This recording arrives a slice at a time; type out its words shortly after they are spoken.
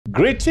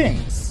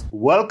Greetings.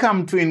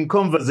 Welcome to In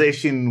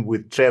Conversation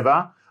with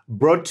Trevor,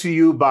 brought to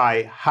you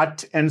by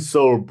Heart and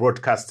Soul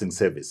Broadcasting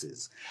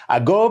Services. I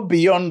go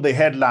beyond the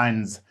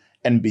headlines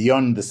and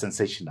beyond the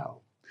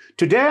sensational.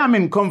 Today I'm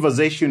in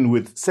conversation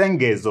with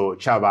Sengezo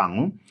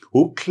Tshabangu,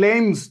 who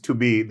claims to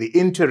be the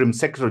Interim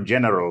Secretary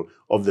General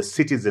of the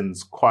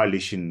Citizens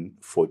Coalition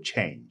for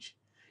Change.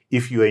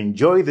 If you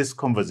enjoy this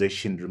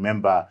conversation,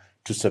 remember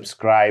to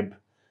subscribe,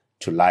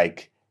 to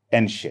like,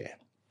 and share.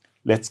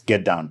 Let's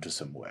get down to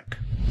some work.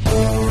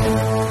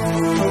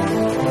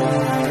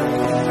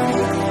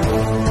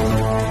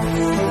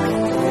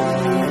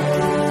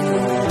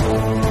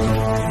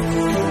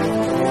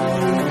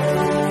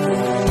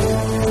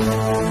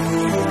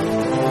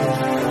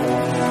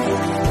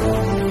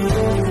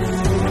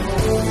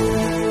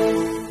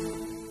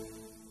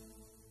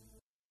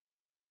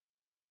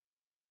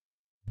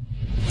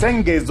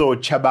 Sengezo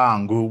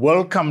Tshabangu,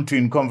 welcome to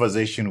In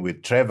Conversation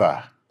with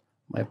Trevor.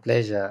 My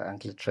pleasure,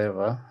 Uncle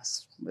Trevor.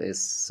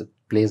 It's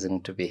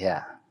pleasing to be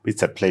here.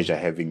 It's a pleasure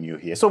having you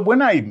here. So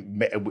when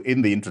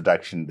in the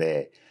introduction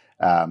there,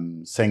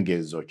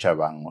 Sengezo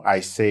Tshabangu,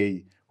 I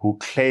say who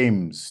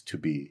claims to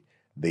be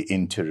the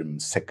Interim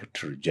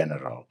Secretary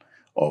General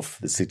of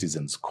the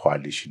Citizens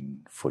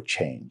Coalition for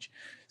Change.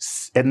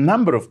 A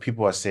number of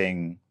people are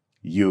saying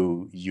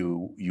you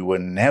were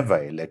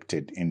never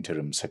elected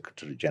Interim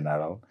Secretary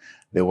General.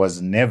 There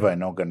was never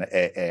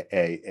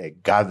a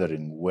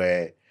gathering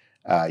where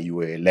you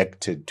were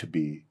elected to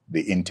be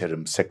the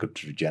Interim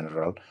Secretary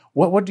General.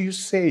 What do you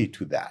say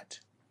to that?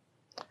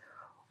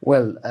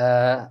 Well,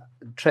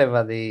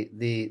 Trevor,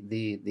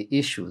 the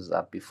issues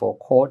are before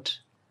court,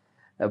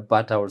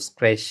 but I will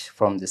scratch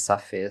from the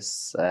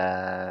surface.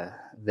 There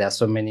are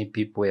so many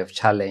people who have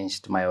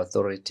challenged my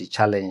authority,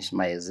 challenged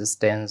my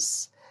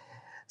existence.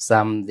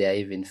 Some, they are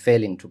even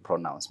failing to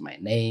pronounce my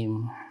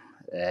name,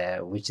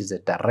 which is a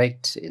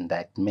direct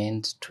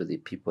indictment to the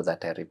people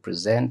that I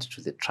represent,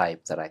 to the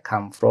tribe that I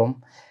come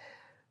from.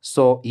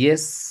 So,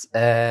 yes.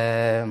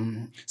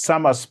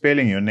 Some are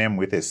spelling your name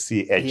with a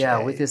CH.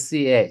 Yeah, with a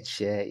CH.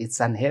 It's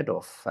unheard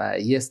of.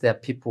 Yes, there are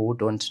people who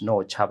don't know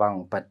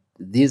Tshabangu, but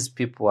these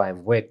people, I've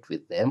worked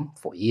with them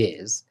for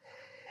years.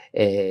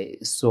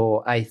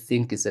 So I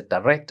think it's a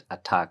direct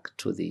attack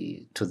to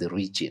the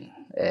region,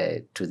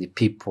 to the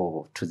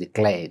people, to the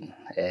clan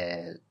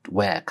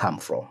where I come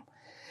from.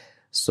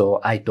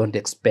 So I don't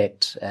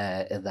expect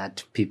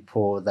that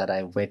people that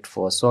I worked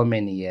for so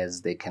many years,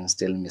 they can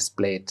still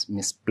misspell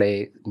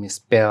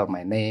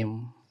my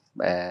name,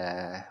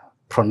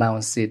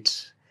 pronounce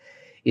it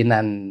in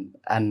an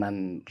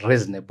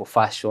unreasonable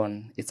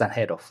fashion. It's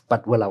unheard of.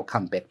 But well, I'll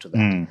come back to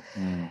that.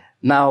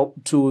 Now,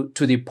 to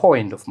the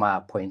point of my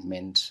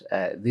appointment,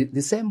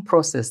 the same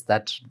process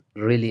that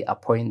really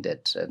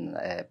appointed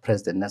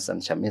President Nelson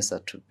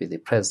Chamisa to be the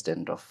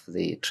president of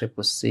the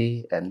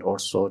CCC and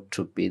also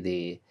to be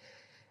the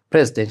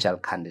presidential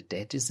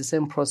candidate is the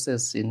same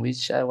process in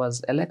which I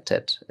was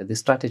elected, the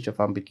strategy of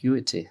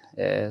ambiguity.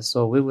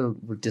 So we'll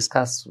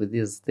discuss with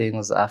these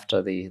things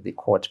after the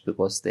court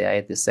because they are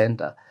at the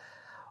center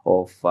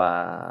of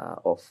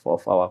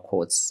our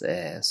courts.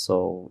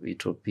 So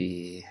it would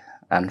be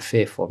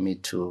unfair for me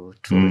to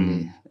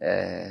really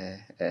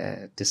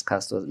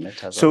discuss those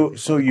matters.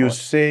 So you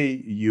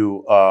say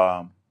you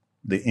are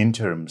the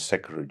Interim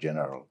Secretary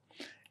General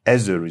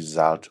as a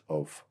result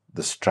of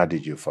the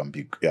strategy of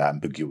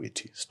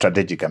ambiguity,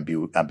 strategic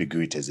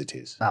ambiguity as it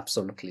is.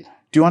 Absolutely.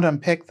 Do you want to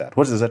unpack that?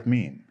 What does that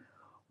mean?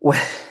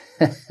 Well,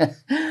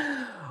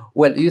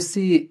 you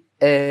see,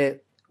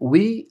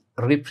 we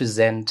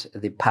represent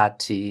the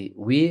party.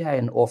 We are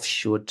an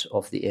offshoot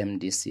of the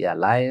MDC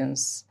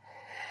Alliance.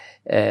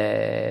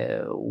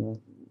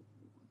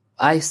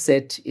 I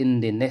sat in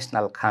the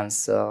National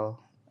Council,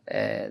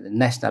 the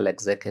National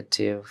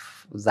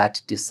Executive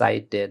that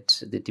decided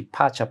the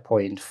departure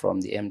point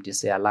from the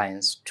MDC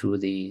Alliance to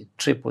the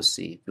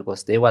CCC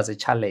because there was a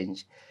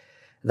challenge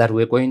that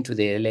we're going to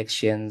the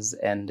elections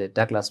and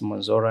Douglas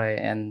Monzora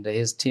and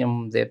his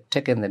team, they've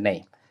taken the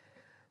name.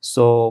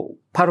 So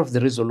part of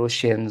the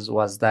resolutions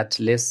was that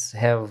let's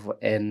have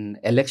an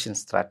election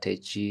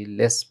strategy,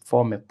 let's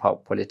form a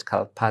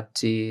political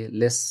party,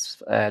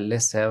 let's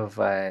have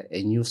a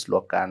new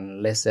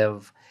slogan, let's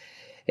have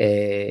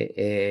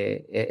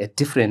a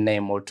different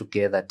name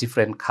altogether,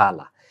 different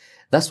color.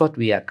 That's what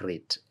we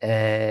agreed.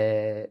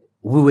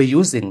 We were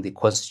using the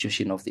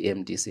constitution of the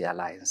MDC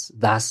Alliance.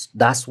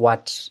 That's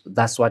what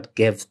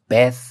gave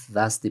birth.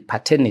 That's the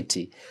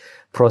paternity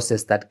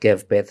process that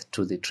gave birth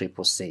to the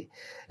CCC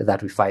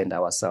that we find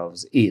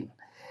ourselves in.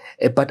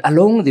 But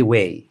along the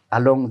way,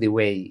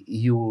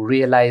 you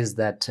realize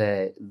that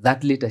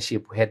that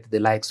leadership had the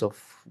likes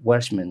of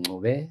Welshman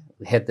Ngube,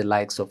 we had the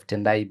likes of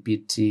Tendai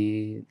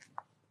Biti,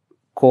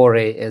 Kore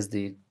as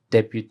the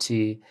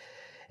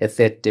a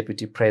third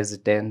deputy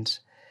president,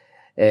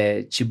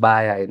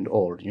 Chibaya and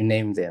all, you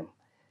name them.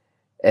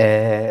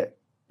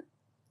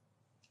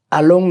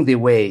 Along the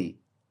way,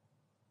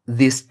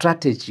 the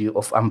strategy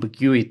of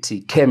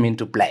ambiguity came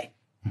into play.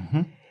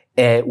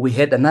 We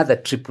had another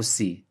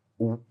CCC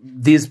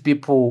these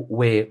people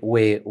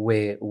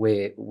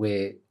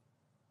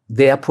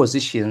their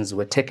positions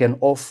were taken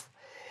off.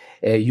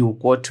 You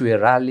go to a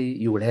rally,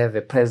 you will have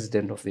a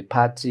president of the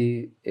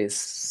party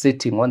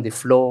sitting on the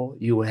floor.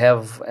 You will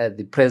have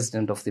the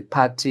president of the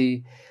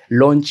party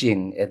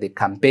launching the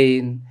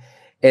campaign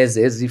as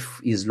if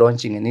he's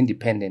launching an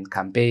independent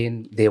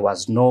campaign. There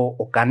was no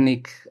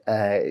organic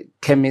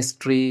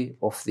chemistry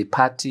of the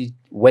party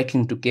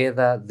working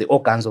together. The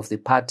organs of the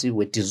party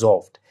were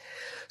dissolved.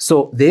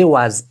 So there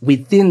was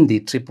within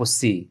the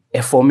CCC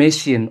a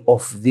formation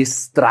of this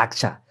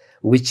structure,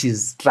 which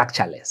is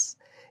structureless.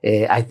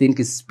 I think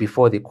it's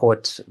before the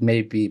court,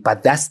 maybe,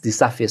 but that's the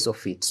surface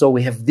of it. So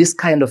we have this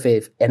kind of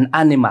an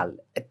animal,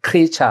 a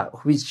creature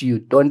which you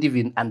don't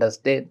even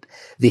understand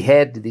the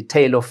head, the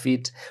tail of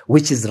it,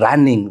 which is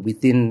running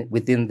within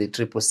the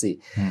CCC.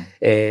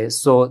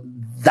 So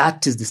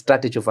that is the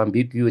strategy of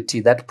ambiguity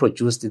that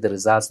produced the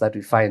results that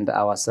we find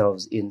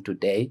ourselves in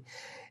today.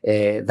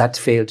 That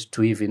failed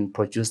to even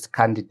produce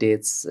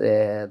candidates,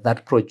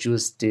 that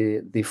produced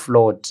the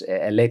flawed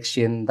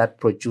election,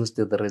 that produced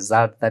the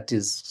result that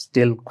is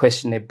still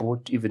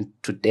questionable even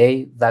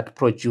today, that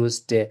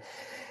produced an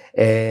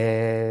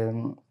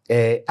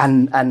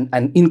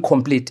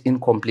incomplete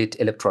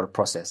electoral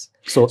process.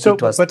 So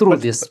it was through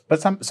this.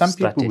 But some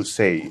people will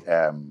say,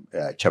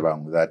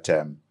 Tshabangu, that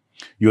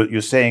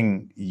you're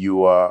saying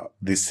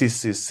the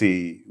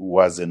CCC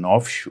was an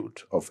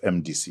offshoot of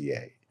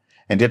MDCA.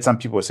 And yet some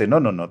people say, no,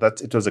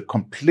 that it was a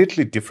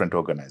completely different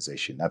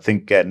organization. I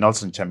think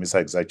Nelson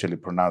Chamisa has actually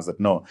pronounced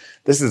that, no,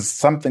 this is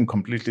something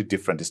completely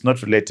different. It's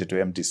not related to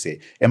MDCA.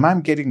 Am I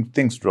getting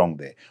things wrong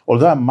there?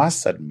 Although I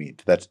must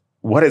admit that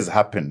what has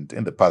happened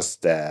in the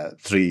past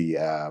 3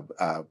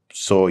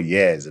 so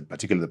years, in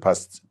particular the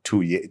past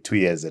 2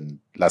 years and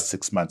last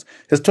 6 months,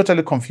 has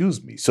totally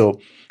confused me.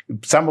 So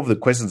some of the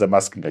questions I'm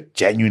asking are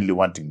genuinely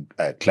wanting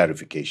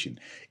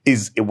clarification.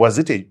 Was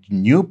it a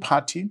new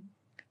party?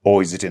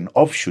 Or is it an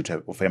offshoot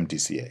of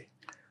MDCA?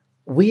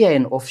 We are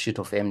an offshoot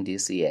of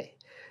MDCA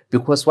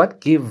because what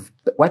gave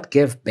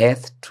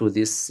birth to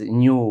this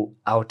new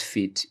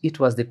outfit, it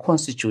was the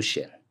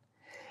constitution.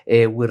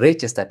 We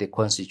registered a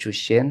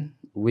constitution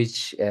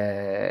which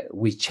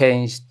we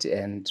changed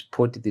and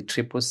put the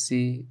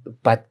CCC,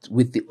 but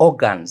with the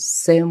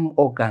same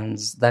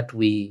organs that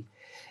we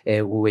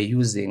were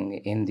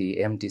using in the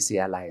MDC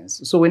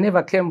alliance. So we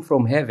never came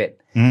from heaven.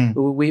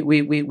 We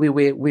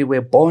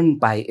were born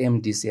by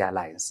MDC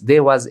alliance.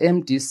 There was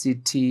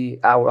MDCT.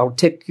 I'll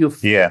take you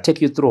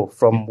through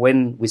from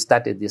when we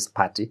started this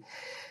party.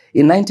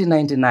 In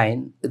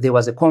 1999, there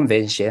was a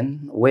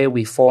convention where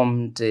we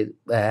formed the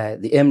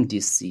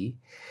MDC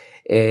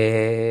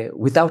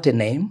without a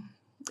name,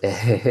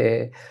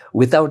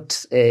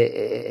 without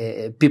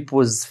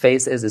people's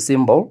face as a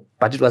symbol,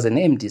 but it was an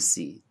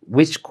MDC,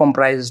 which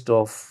comprised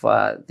of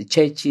the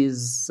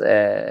churches,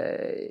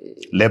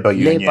 labor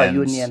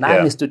union.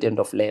 I'm a student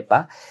of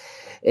labor.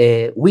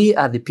 We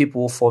are the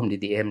people who formed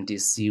the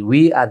MDC.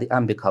 We are the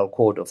umbilical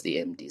cord of the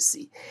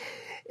MDC.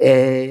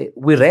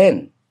 We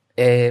ran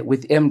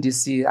with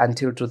MDC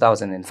until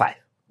 2005,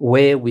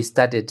 where we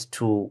started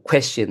to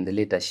question the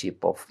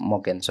leadership of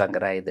Morgan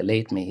Tsvangirai, the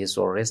late, may his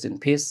soul rest in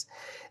peace.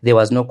 There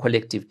was no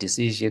collective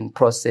decision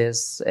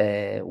process.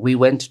 We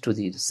went to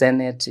the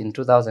Senate in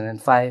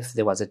 2005.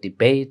 There was a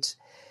debate,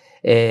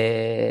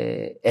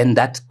 and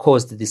that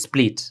caused the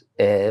split,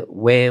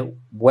 where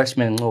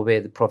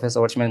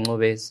Professor Welshman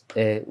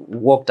Ncube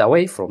walked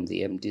away from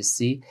the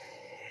MDC,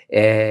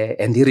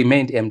 and he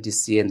remained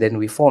MDC, and then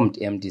we formed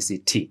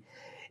MDCT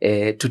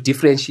to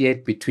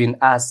differentiate between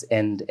us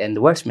and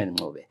Welshman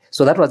Ncube.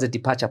 So that was the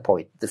departure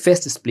point, the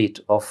first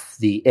split of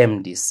the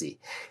MDC.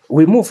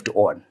 We moved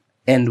on.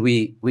 And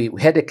we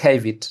had a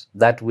caveat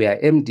that we are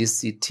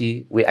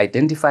MDCT. We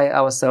identify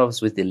ourselves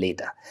with the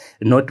leader,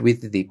 not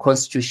with the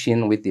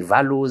constitution, with the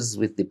values,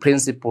 with the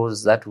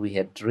principles that we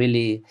had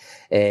really,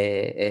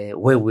 where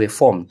we were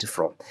formed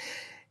from.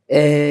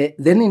 Then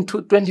in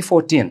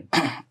 2014,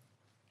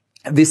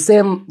 the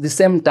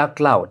same dark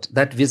cloud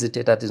that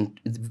visited us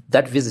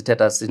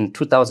in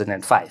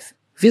 2005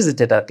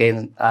 visited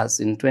again us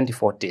in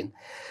 2014.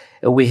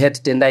 We had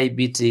Tendai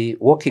Biti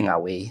walking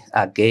away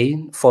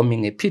again,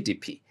 forming a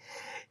PDP.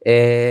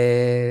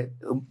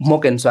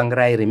 Morgan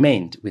Tsvangirai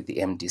remained with the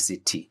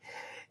MDCT.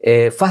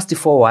 Fast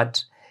forward,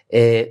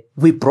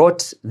 we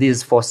brought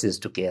these forces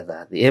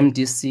together. The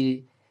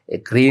MDC,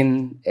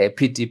 Green,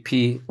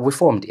 PDP, we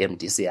formed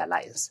MDC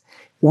Alliance.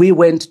 We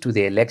went to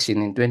the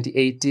election in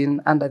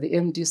 2018 under the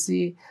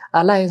MDC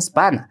Alliance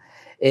banner.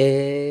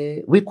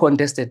 We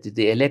contested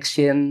the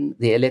election.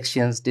 The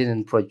elections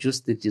didn't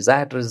produce the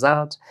desired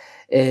result.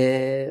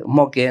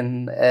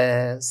 Morgan,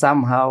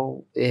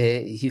 somehow,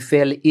 he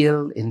fell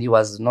ill and he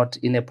was not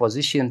in a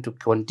position to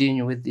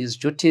continue with his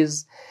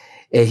duties.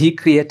 He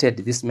created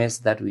this mess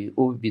that we've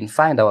been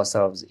find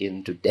ourselves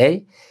in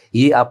today.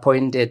 He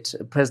appointed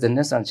President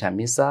Nelson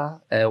Chamisa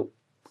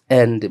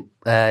and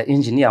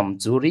Engineer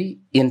Mzuri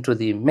into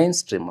the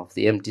mainstream of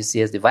the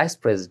MDC as the vice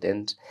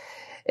president.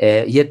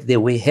 Yet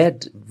we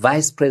had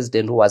vice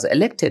president who was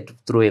elected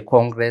through a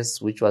congress,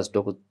 which was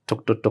Dr.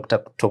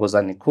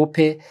 Thokozani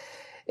Kupe.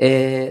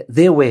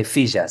 There were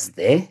fissures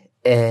there.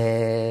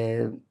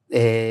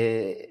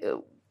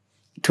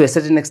 To a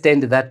certain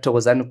extent, that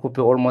Thokozani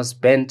Kupe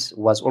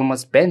was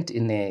almost bent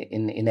in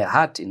a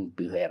hut in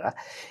Buhera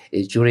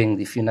during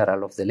the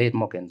funeral of the late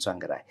Morgan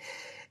Tsvangirai.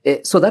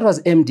 So that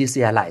was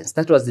MDC Alliance.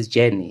 That was the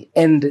journey.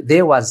 And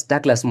there was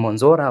Douglas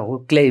Monzora,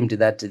 who claimed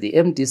that the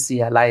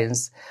MDC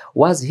Alliance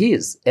was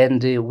his,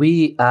 and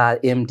we are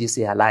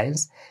MDC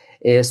Alliance.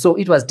 So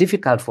it was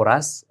difficult for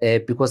us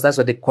because that's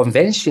what the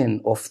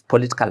convention of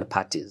political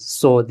parties.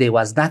 So there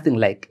was nothing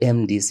like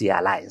MDC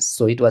Alliance.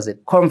 So it was a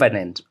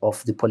covenant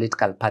of the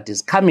political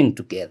parties coming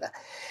together.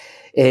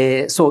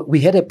 So we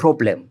had a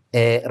problem,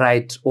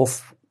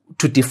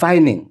 to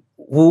defining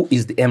who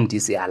is the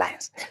MDC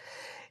Alliance.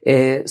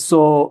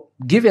 So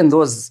given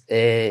those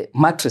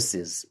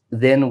matrices,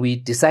 then we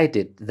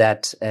decided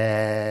that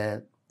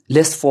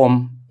let's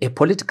form a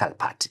political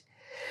party.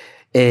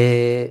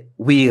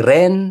 We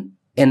ran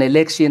an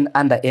election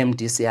under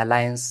MDC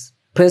Alliance.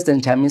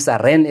 President Chamisa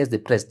ran as the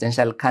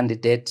presidential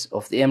candidate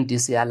of the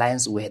MDC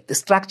Alliance. We had the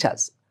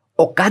structures,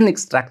 organic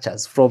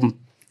structures from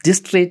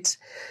district,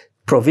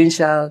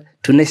 provincial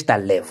to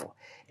national level.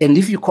 And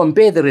if you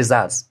compare the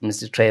results,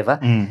 Mr. Trevor,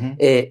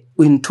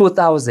 in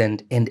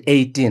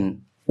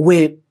 2018,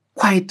 were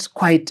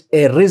quite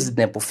a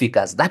reasonable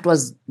figures. That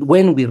was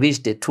when we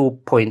reached the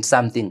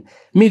 2-point-something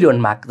million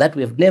mark that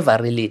we have never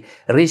really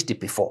reached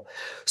before.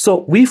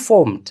 So we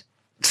formed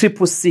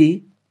Triple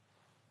C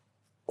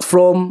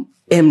from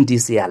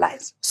MDC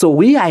Alliance. So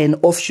we are an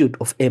offshoot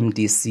of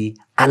MDC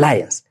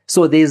Alliance.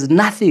 So there is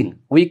nothing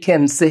we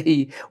can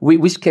say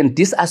which can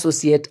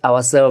disassociate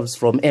ourselves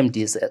from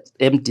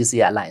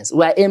MDC Alliance.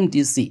 We are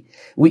MDC.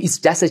 It's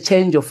just a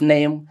change of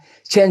name,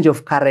 change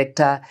of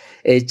character,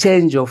 a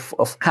change of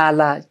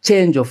color,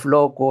 change of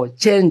logo,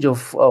 change of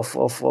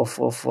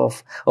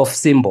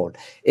symbol.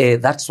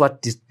 That's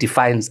what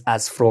defines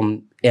us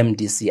from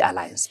MDC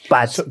Alliance.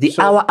 But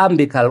our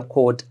umbilical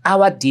code,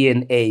 our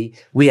DNA,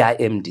 we are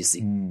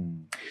MDC.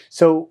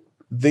 So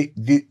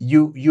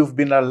you've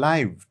been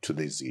alive to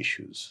these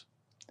issues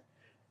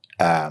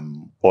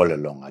all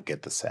along. I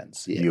get the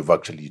sense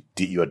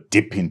you're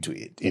deep into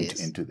it,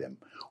 into them.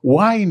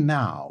 Why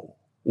now?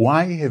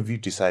 Why have you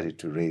decided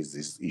to raise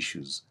these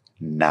issues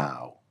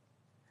now?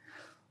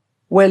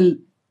 Well,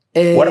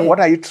 what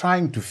are you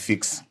trying to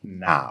fix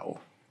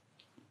now?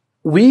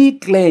 We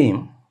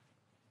claim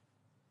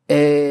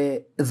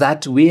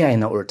that we are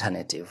an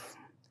alternative.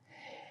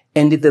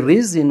 And the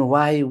reason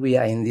why we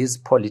are in this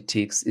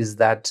politics is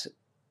that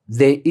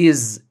there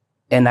is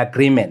an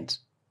agreement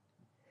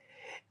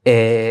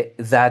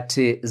that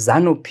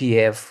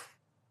ZANU-PF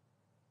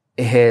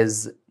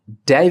has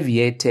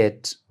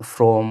deviated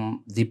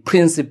from the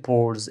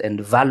principles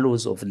and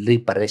values of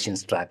liberation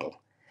struggle.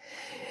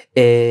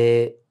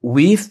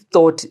 We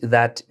thought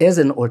that as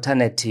an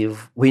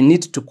alternative, we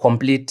need to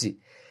complete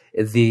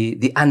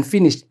the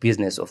unfinished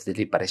business of the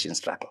liberation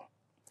struggle.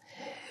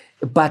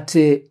 But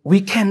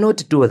we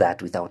cannot do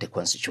that without a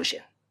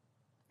constitution.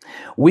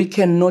 We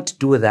cannot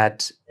do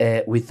that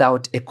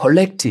without a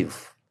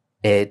collective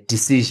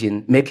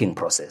decision-making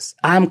process.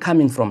 I'm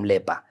coming from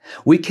labor.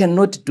 We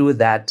cannot do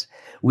that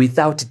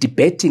without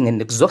debating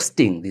and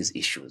exhausting these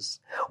issues.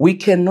 We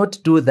cannot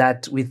do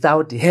that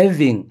without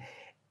having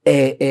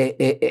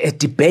a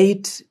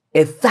debate,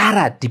 a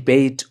thorough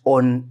debate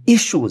on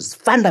issues,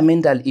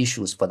 fundamental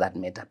issues for that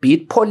matter, be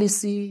it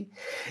policy,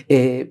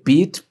 be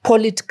it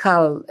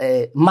political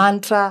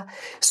mantra.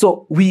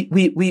 So we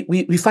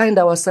find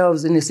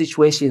ourselves in a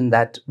situation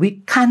that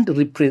we can't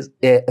replace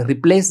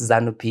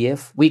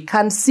ZANU-PF. We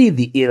can't see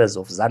the errors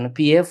of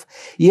ZANU-PF,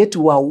 yet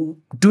we are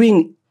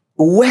doing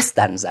worse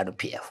than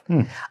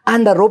ZANU-PF.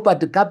 Under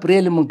Robert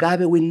Gabriel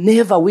Mugabe, we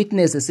never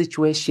witnessed a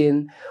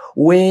situation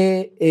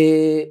where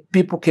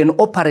people can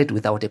operate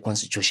without a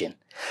constitution,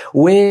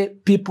 where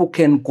people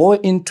can go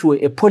into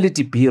a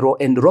Politburo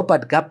and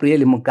Robert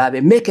Gabriel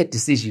Mugabe make a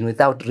decision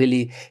without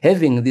really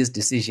having this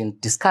decision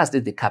discussed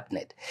in the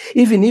cabinet.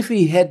 Even if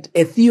he had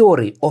a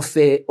theory of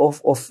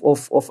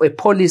a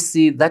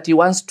policy that he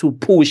wants to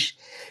push,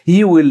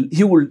 he will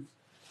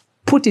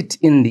put it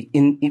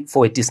in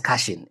for a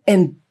discussion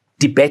and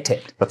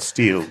debated. But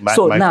still, my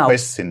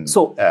question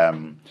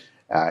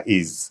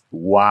is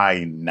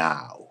why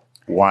now?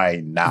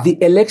 Why now? The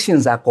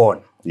elections are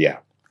gone. Yeah.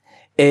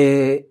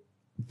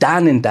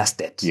 Done and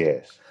dusted.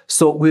 Yes.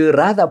 So we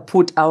rather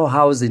put our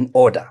house in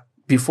order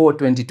before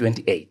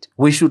 2028.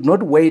 We should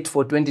not wait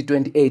for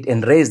 2028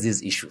 and raise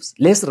these issues.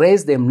 Let's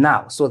raise them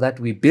now so that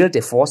we build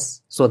a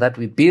force, so that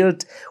we do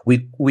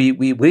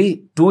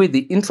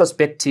the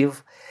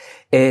introspective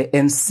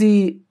and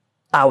see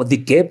the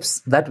gaps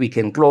that we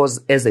can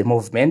close as a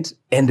movement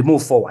and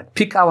move forward.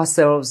 Pick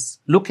ourselves,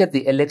 look at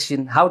the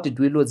election. How did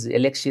we lose the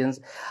elections?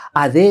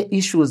 Are there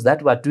issues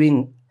that we're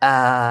doing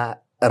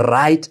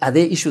right? Are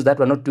there issues that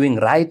we're not doing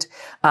right?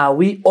 Are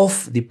we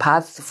off the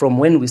path from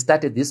when we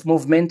started this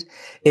movement?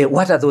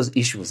 What are those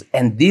issues?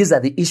 And these are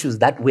the issues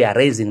that we are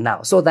raising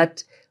now, so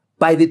that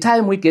By the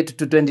time we get to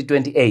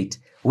 2028,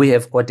 we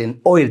have got an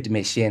oiled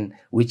machine,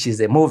 which is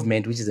a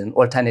movement, which is an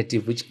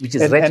alternative, which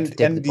is ready to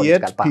take the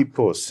political power. And yet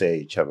people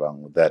say,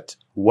 Tshabangu, that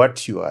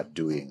what you are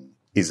doing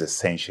is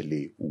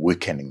essentially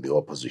weakening the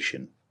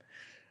opposition.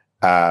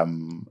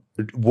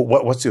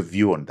 What's your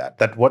view on that?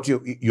 That what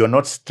you're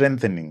not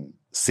strengthening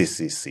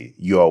CCC,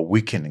 you are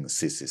weakening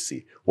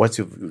CCC. What's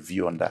your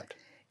view on that?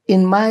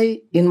 In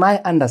my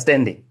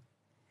understanding,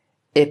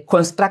 a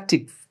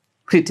constructive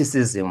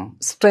criticism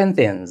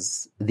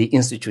strengthens the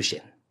institution.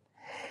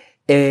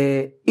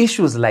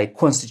 Issues like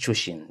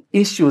constitution,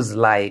 issues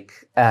like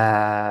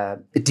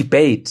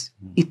debate,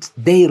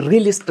 they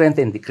really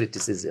strengthen the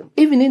criticism.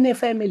 Even in a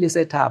family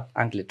setup,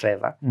 Uncle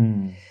Trevor,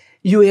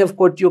 you have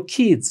got your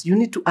kids. You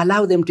need to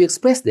allow them to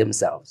express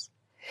themselves.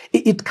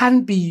 It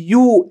can't be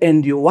you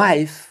and your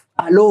wife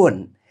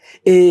alone.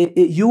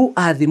 You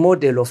are the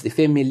model of the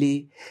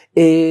family.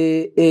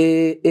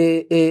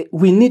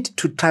 We need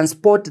to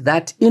transport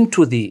that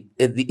into the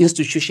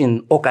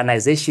institution,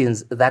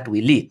 organizations that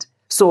we lead.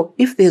 So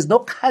if there's no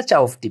culture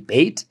of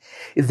debate,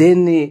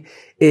 then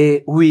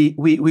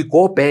we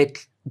go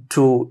back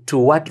to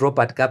what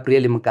Robert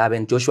Gabriel Mugabe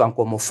and Joshua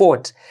Nkomo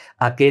fought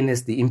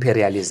against the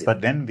imperialism.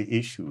 But then the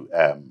issue,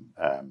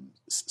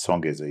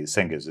 Sengezo,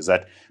 is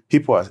that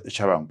people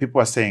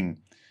are saying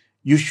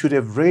you should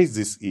have raised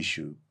this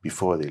issue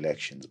before the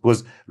elections,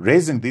 because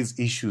raising these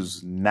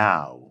issues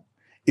now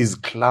is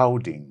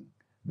clouding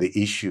the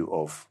issue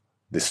of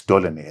the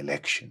stolen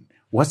election.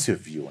 What's your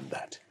view on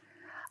that?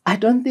 I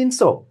don't think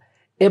so.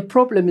 A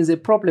problem is a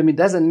problem. It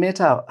doesn't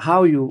matter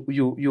how you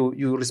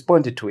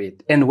respond to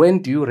it and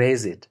when do you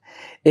raise it.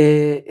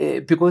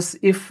 Because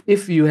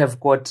if you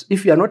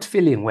are not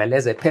feeling well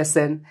as a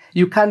person,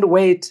 you can't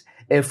wait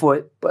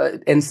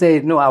and say,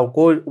 no, I'll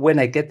go when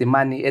I get the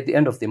money at the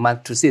end of the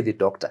month to see the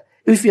doctor.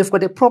 If you have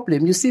got a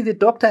problem, you see the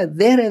doctor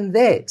there and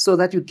there so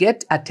that you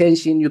get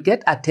attention, you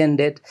get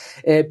attended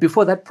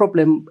before that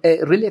problem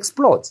really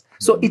explodes.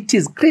 So it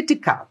is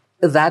critical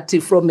that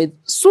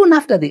soon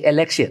after the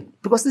election,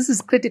 because this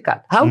is critical.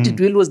 How did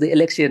we lose the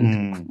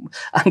election,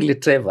 Uncle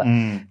Trevor?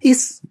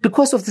 It's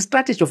because of the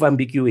strategy of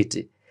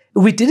ambiguity.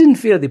 We didn't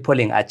fill the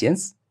polling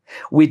agents.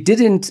 We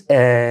didn't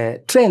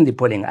train the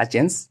polling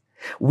agents.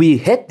 We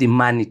had the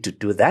money to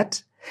do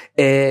that.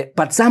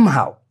 But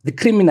somehow the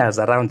criminals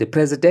around the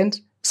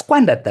president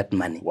squandered that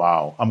money.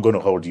 Wow. I'm going to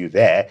hold you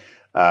there.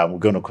 We're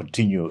going to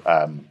continue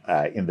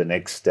in the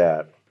next,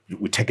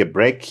 we take a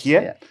break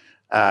here.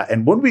 Yeah.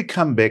 And when we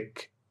come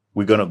back,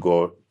 we're going to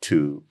go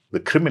to the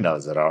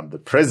criminals around the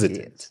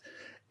president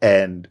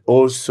and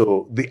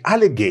also the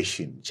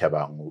allegation,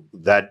 Tshabangu,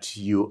 that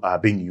you are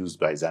being used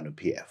by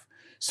ZANU-PF.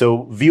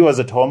 So viewers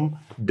at home,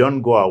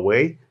 don't go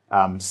away.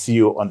 See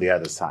you on the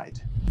other side.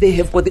 They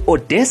have got the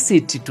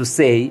audacity to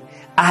say,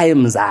 I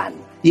am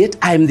ZANU, yet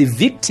I am the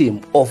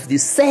victim of the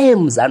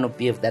same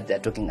ZANU-PF that they're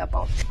talking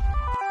about.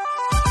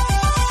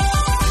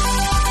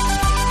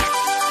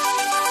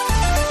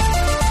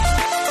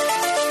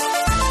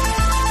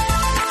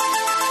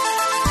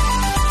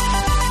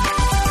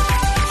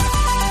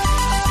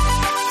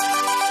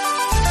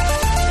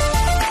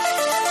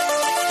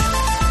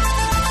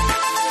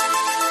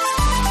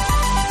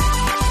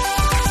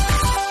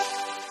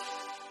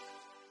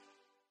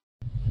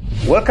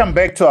 Welcome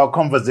back to our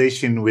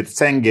conversation with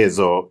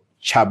Sengezo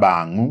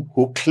Tshabangu,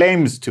 who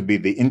claims to be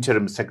the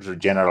interim Secretary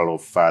General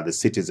of the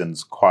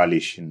Citizens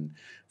Coalition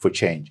for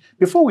Change.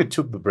 Before we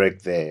took the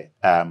break there,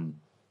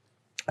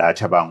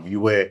 Tshabangu, you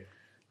were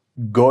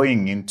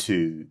going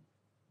into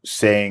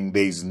saying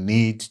there's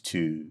need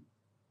to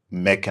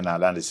make an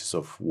analysis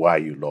of why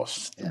you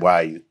lost,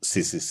 why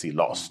CCC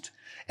lost.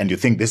 And you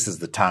think this is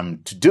the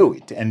time to do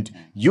it. And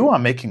you are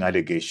making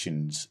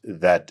allegations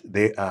that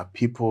there are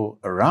people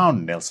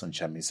around Nelson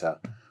Chamisa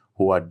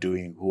who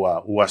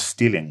are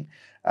stealing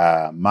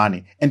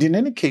money. And in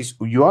any case,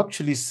 you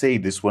actually say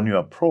this when you're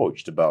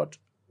approached about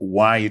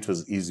why it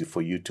was easy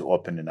for you to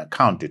open an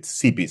account at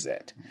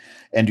CBZ.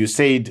 And you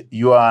said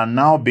you are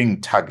now being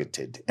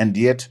targeted. And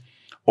yet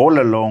all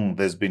along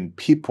there's been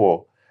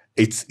people,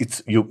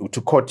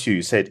 to quote you,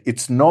 you said,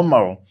 it's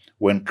normal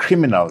when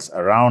criminals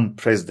around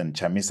President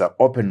Chamisa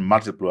open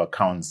multiple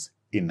accounts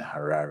in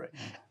Harare.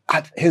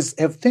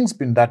 Have things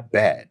been that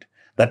bad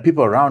that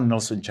people around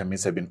Nelson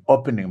Chamisa have been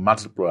opening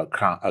multiple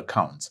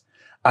accounts?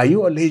 Are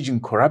you alleging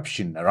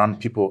corruption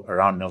around people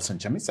around Nelson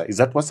Chamisa? Is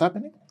that what's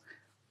happening?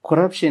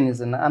 Corruption is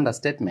an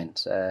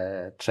understatement,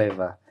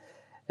 Trevor,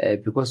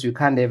 because you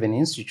can't have an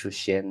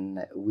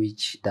institution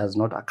which does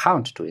not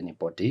account to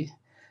anybody.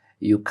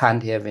 You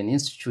can't have an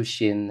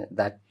institution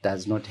that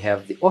does not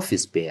have the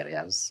office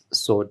bearers.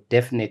 So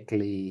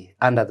definitely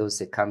under those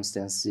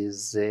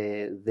circumstances,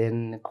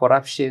 then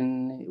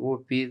corruption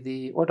would be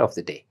the order of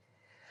the day.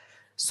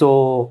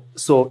 So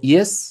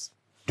yes.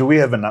 Do we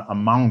have an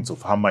amount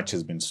of how much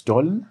has been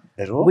stolen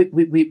at all?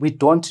 We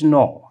don't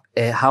know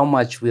how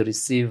much we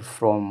receive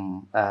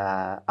from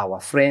our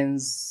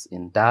friends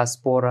in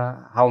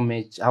diaspora. How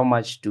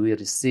much do we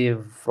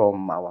receive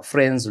from our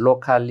friends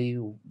locally?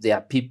 There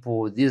are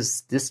people.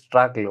 This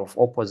struggle of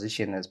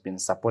opposition has been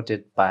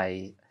supported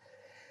by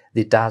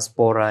The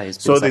diaspora is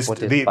so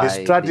supported the by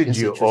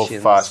strategy the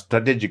of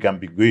strategic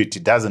ambiguity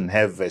doesn't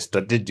have a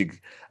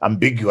strategic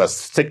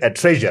ambiguous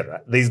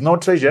treasurer. There is no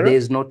treasurer. There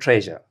is no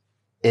treasure.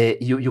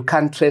 You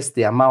can't trace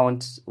the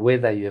amount,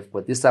 whether you have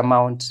got this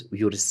amount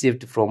you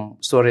received from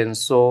so and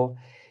so.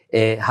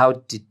 How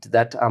did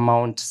that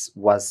amount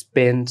was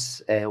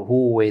spent?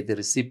 Who were the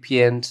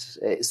recipients?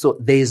 So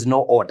there is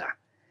no order.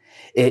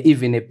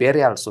 Even a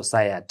burial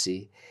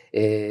society,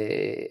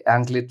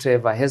 Uncle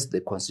Trevor has the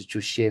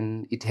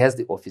constitution, it has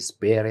the office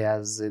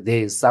bearers,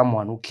 there is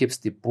someone who keeps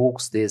the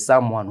books, there is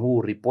someone who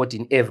will report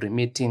in every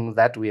meeting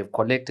that we have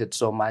collected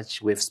so much,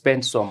 we've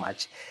spent so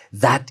much.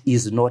 That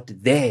is not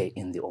there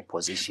in the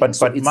opposition.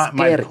 But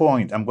my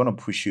point, I'm going to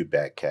push you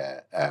back,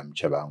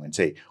 Tshabangu, and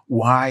say,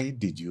 why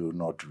did you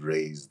not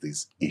raise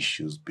these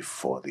issues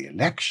before the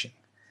election?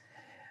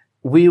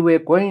 We were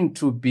going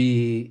to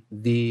be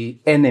the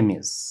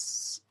enemies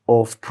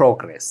of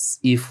progress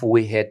if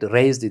we had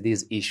raised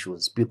these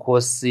issues,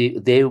 because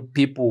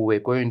people were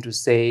going to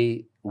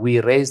say we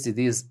raised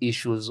these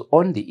issues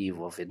on the eve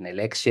of an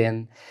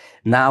election.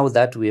 Now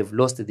that we have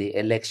lost the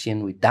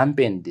election, we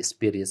dampened the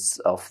spirits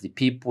of the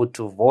people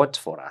to vote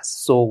for us.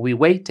 So we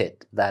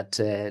waited that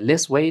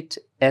let's wait,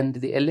 and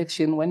the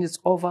election, when it's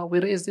over, we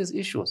raise these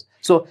issues.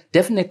 So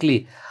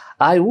definitely,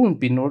 I wouldn't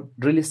be not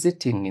really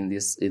sitting in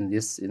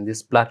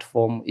this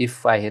platform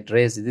if I had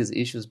raised these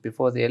issues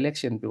before the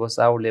election, because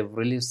I would have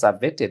really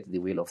subverted the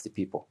will of the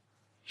people.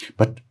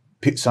 But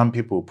some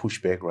people push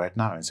back right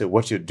now and say,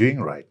 what you're doing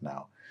right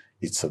now,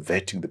 it's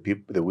subverting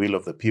the will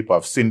of the people.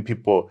 I've seen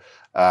people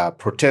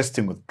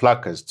protesting with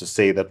placards to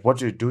say that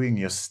what you're doing,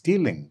 you're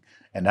stealing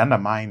and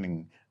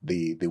undermining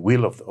the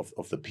will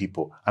of the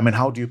people. I mean,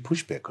 how do you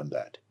push back on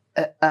that?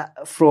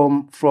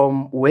 From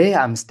where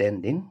I'm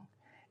standing,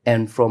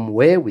 and from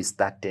where we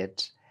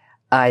started,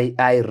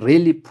 I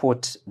really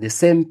put the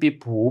same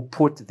people who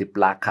put the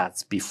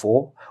placards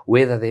before,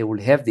 whether they will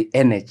have the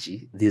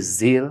energy, the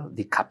zeal,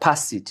 the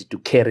capacity to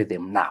carry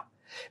them now,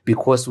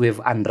 because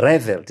we've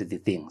unraveled the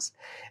things.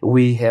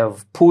 We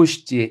have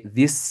pushed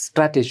this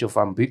strategy of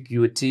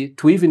ambiguity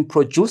to even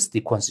produce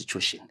the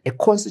constitution, a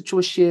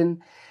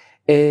constitution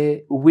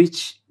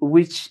which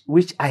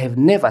I have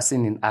never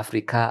seen in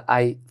Africa.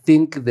 I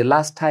think the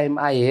last time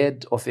I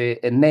heard of a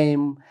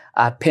name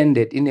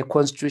appended in a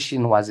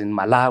constitution was in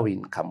Malawi,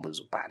 in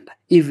Kambuzupanda.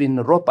 Even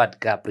Robert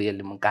Gabriel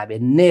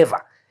Mugabe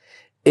never,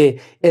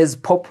 as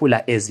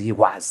popular as he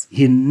was,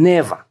 he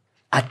never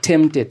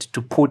attempted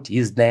to put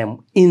his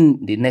name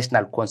in the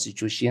national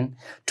constitution,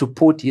 to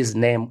put his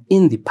name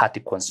in the party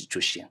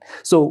constitution.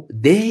 So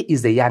there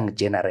is a young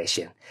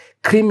generation,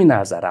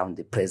 criminals around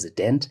the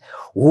president,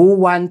 who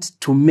want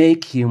to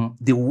make him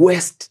the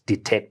worst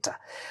dictator.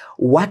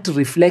 What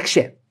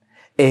reflection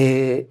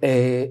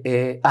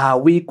are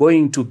we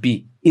going to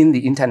be in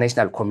the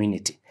international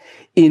community,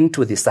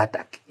 into the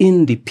SADC,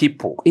 in the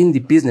people, in the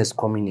business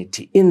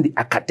community, in the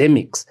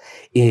academics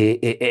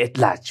at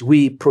large?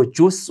 We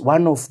produce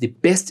one of the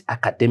best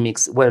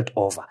academics world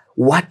over.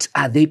 What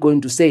are they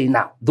going to say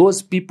now?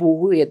 Those people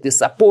who had the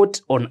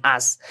support on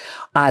us,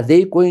 are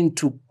they going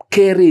to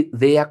carry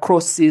their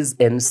crosses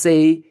and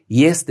say,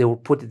 yes, they will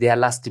put their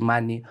last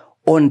money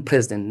on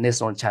President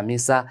Nelson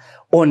Chamisa,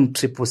 on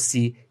Triple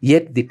C,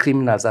 yet the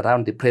criminals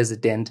around the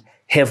president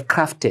have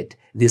crafted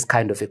this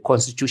kind of a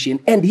constitution,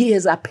 and he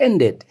has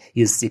appended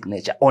his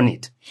signature on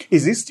it.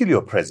 Is he still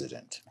your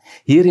president?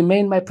 He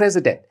remained my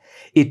president.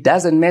 It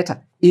doesn't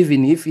matter.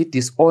 Even if he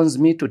disowns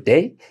me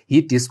today,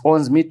 he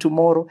disowns me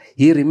tomorrow,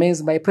 he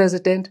remains my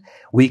president.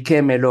 We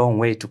came a long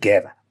way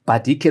together.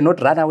 But he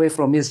cannot run away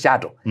from his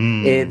shadow.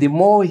 The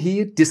more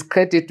he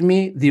discredits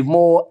me, the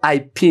more I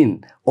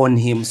pin on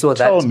him, so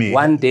that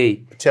one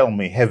day... Tell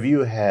me, have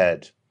you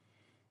had...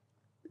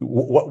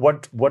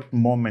 What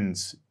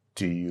moments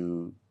do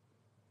you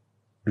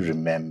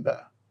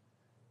remember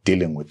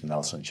dealing with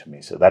Nelson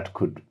Chamisa that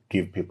could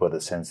give people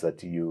the sense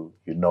that you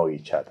know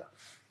each other?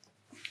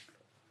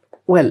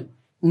 Well,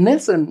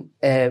 Nelson,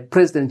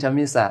 President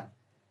Chamisa,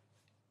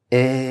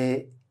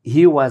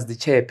 he was the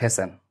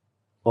chairperson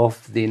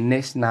of the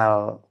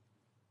National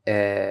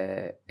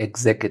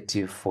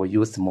Executive for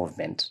Youth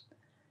Movement.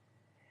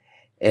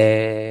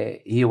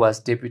 He was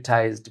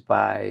deputized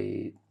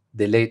by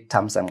the late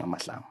Thamsanqa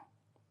Mahlangu,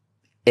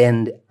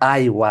 and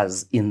I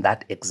was in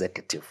that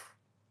executive.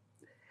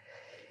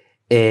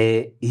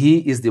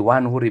 He is the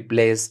one who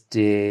replaced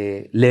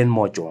Len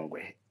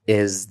Mojongwe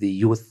as the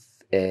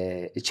youth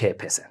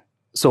chairperson.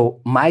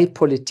 So my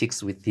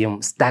politics with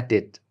him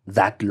started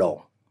that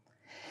long.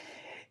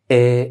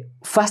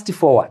 Fast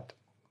forward,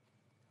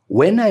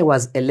 when I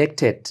was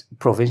elected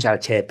provincial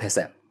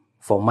chairperson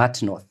for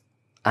Mat North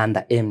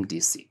under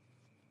MDC.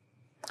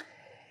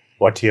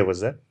 What year was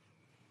that?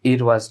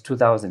 It was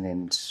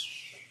 2008,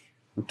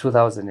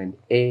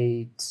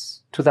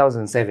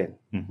 2007,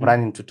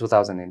 running to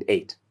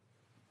 2008.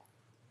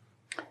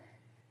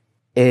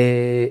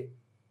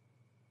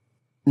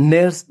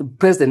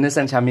 President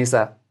Nelson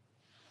Chamisa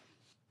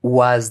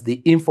was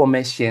the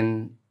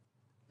information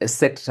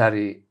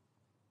secretary,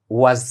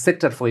 was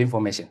Secretary for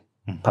Information,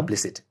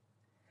 Publicity.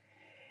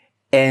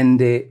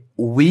 And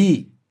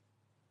we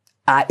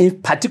are,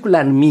 in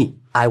particular me,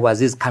 I was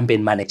his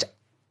campaign manager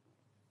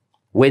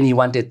when he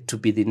wanted to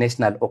be the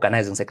national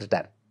organizing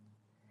secretary.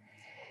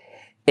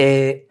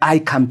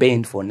 I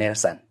campaigned for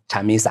Nelson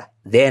Chamisa,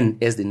 then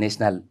as the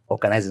national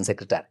organizing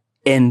secretary,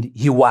 and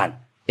he won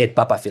at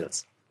Papa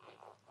Fields.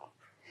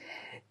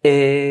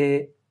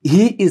 He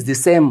is the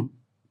same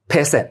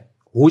person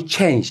who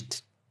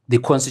changed the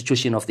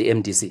constitution of the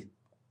MDC.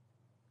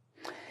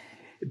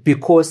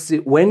 Because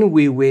when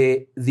we were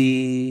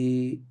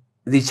the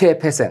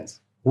chairpersons,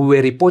 we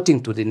were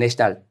reporting to the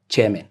national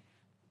chairman,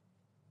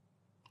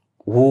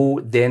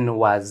 who then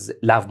was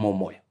Love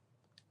Momoy.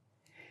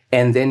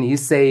 And then he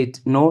said,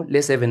 no,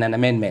 let's have an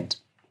amendment.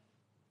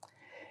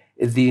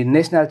 The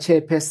national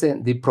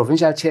chairperson, the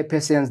provincial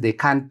chairpersons, they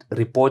can't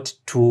report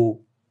to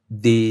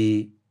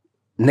the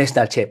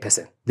national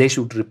chairperson. They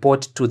should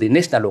report to the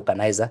national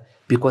organizer,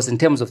 because in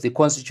terms of the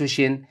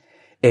constitution,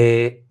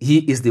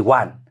 he is the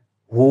one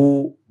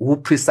who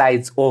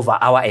presides over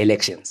our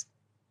elections.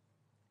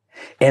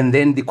 And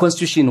then the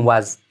constitution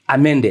was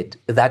amended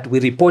that we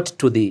report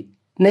to the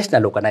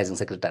national organizing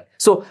secretary.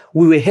 So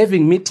we were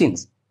having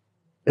meetings,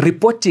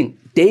 reporting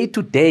day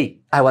to day.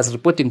 I was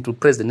reporting to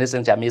President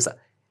Nelson Chamisa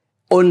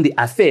on the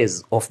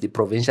affairs of the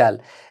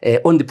provincial,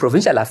 on the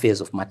provincial affairs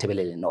of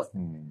Matabele North.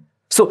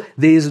 So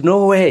there is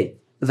no way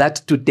that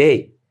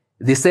today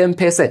the same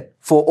person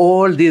for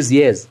all these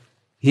years,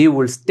 he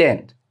will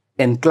stand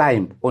and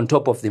climb on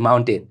top of the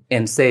mountain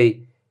and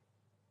say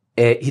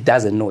he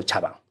doesn't know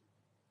Tshabangu.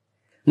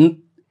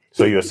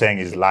 So you're saying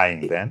he's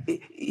lying then?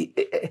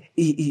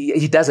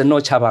 He doesn't know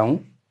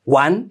Tshabangu.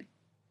 One.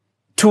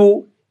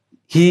 Two,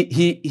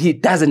 he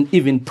doesn't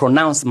even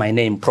pronounce my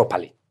name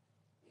properly.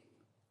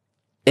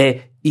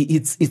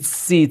 It's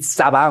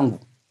Tshabangu.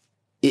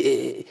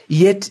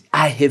 Yet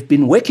I have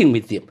been working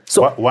with him.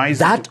 So why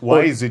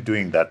is he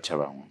doing that,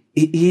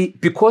 Tshabangu?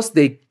 Because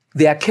they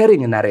are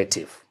carrying a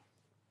narrative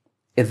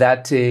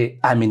that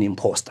I'm an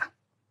imposter.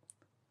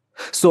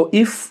 So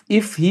if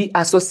he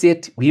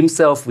associates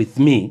himself with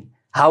me,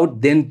 how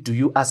then do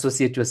you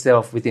associate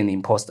yourself with an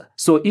imposter?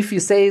 So if he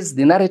says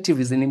the narrative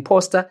is an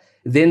imposter,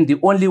 then the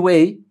only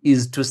way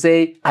is to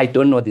say, I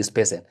don't know this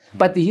person.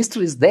 But the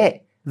history is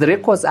there. The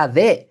records are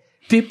there.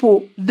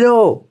 People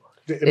know.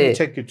 Let me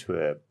take you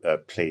to a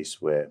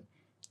place where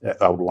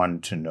I would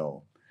want to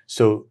know.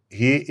 So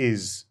he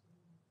is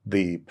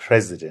the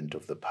president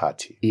of the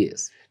party.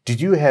 Yes.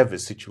 Did you have a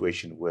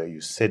situation where you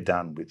sat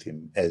down with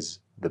him as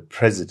the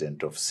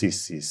president of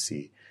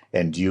CCC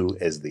and you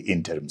as the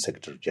interim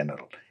secretary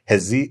general?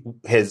 Has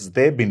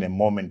there been a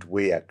moment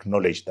where you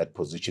acknowledged that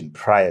position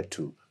prior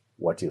to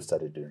what you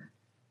started doing?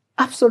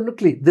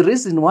 Absolutely. The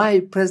reason why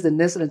President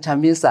Nelson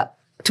Chamisa,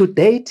 to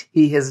date,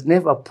 he has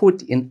never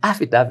put in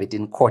affidavit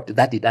in court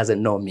that he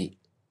doesn't know me.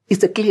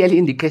 It's a clear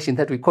indication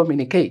that we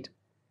communicate.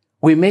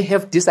 We may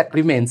have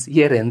disagreements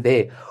here and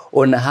there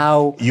on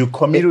how... You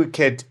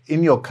communicate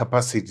in your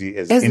capacity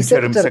as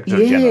interim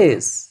secretary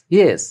general?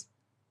 Yes.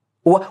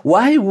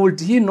 Why would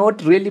he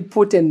not really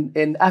put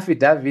an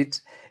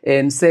affidavit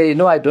and say,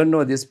 no, I don't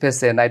know this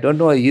person, I don't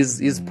know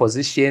his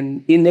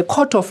position in a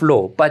court of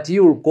law, but he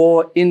will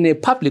go in a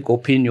public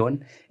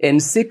opinion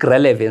and seek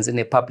relevance in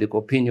a public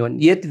opinion,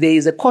 yet there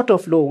is a court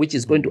of law which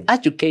is going to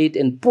educate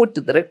and put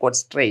the record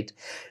straight.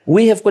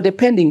 We have got a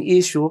pending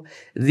issue.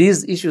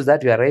 These issues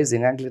that you are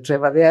raising, Uncle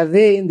Trevor, they are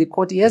there in the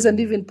court. He hasn't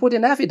even put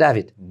an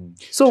affidavit.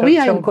 So we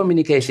are in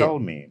communication. Tell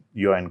me,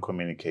 you are in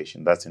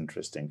communication. That's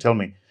interesting. Tell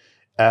me,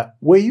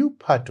 were you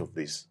part of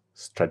this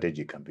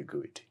strategic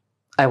ambiguity?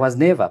 I was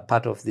never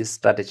part of this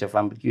strategy of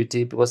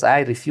ambiguity because I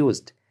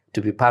refused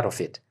to be part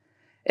of it.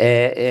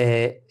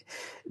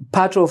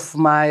 Part of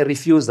my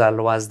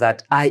refusal was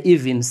that I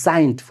even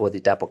signed for the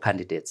double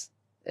candidates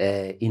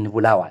in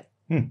Bulawayo.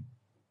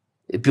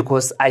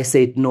 Because I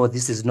said, no,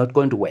 this is not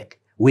going to work.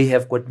 We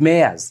have got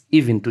mayors,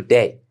 even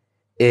today,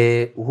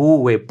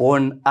 who were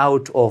born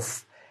out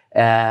of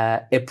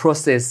a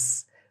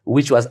process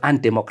which was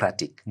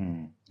undemocratic.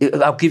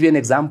 I'll give you an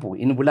example.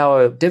 In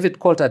Bulawayo, David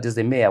Coltart is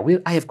the mayor.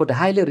 I have got a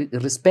highly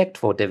respect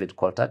for David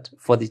Coltart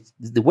for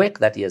the work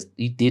that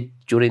he did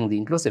during the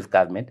inclusive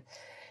government.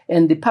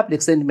 And the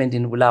public sentiment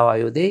in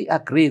Bulawayo, they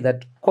agree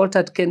that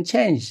Coltart can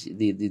change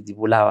the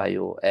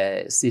Bulawayo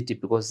city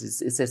because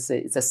it's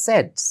a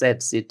sad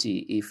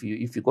city. If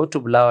you go to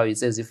Bulawayo, it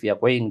says if you are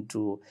going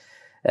to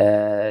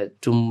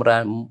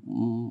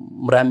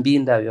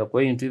Mrambinda, you are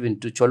going to even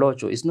to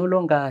Cholocho, it's no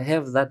longer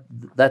have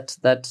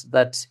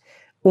that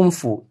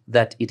umfu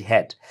that it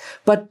had.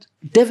 But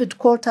David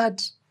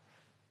Coltart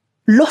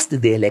lost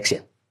the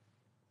election,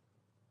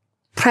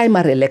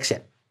 primary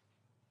election,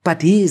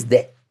 but he is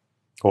there.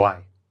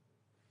 Why?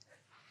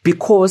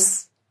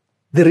 Because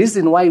the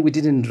reason why we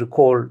didn't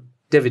recall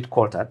David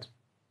Coltart,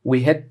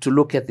 we had to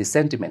look at the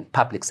sentiment,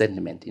 public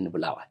sentiment in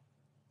Bulawayo,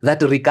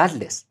 that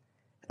regardless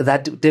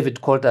that David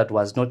Coltart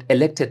was not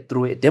elected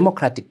through a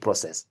democratic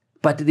process,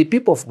 but the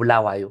people of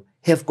Bulawayo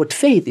have got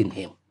faith in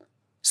him.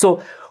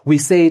 So we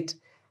said,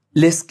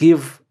 let's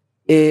give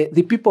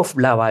the people of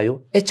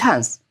Bulawayo a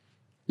chance.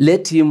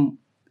 Let's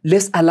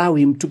allow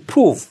him to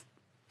prove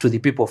to the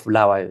people of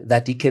Bulawayo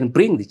that he can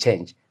bring the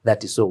change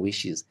that he so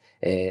wishes,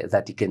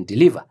 that he can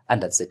deliver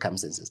under the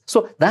circumstances.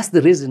 So that's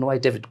the reason why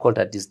David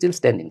Coulthard is still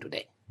standing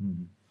today.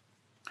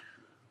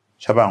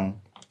 Tshabangu,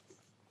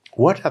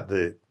 what are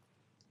the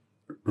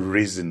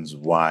reasons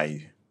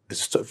why?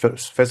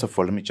 First of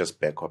all, let me just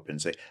back up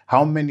and say,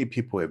 how many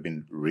people have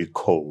been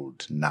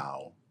recalled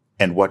now?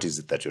 And what is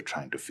it that you're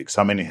trying to fix?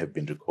 How many have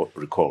been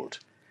recalled?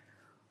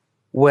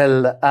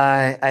 Well,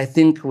 I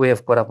think we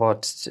have got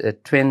about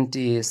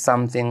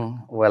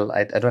 20-something. Well,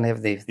 I don't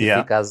have the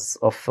figures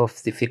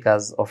of the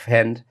figures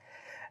offhand.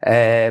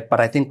 But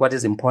I think what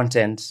is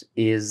important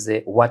is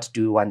what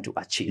do you want to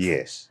achieve?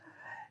 Yes.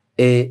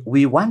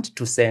 We want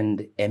to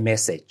send a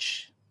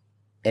message.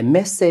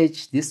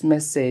 This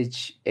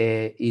message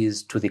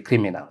is to the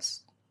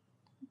criminals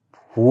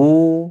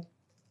who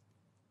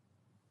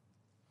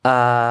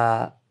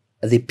are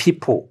the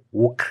people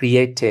who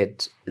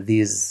created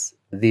these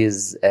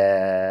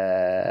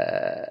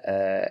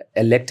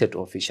elected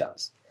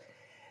officials.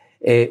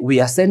 We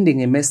are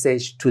sending a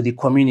message to the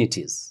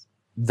communities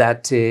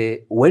that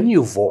when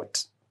you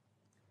vote,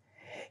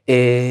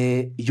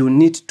 you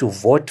need to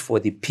vote for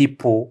the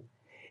people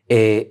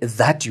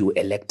that you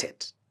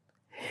elected.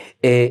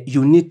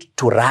 You need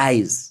to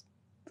rise.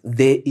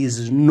 There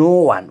is no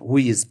one who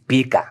is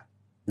bigger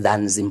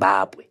than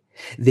Zimbabwe.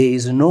 There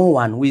is no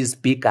one who is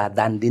bigger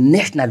than the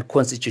national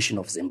constitution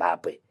of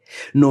Zimbabwe.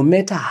 No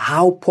matter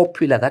how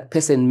popular that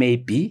person may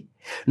be,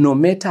 no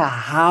matter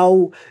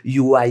how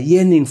you are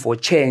yearning for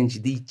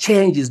change, the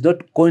change is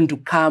not going to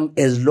come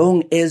as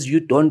long as you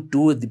don't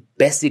do the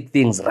basic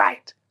things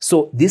right.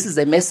 So this is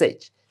a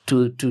message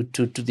to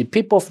the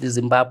people of the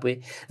Zimbabwe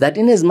that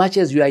in as much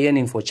as you are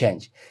yearning for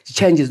change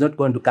is not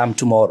going to come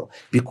tomorrow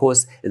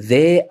because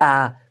there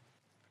are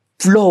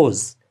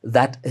flaws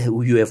that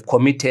you have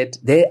committed.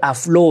 There are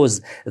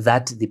flaws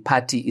that the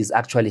party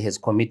has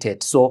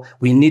committed. So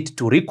we need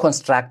to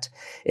reconstruct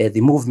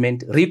the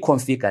movement,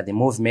 reconfigure the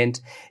movement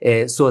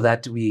so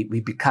that we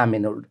become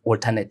an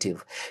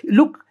alternative.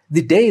 Look,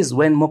 the days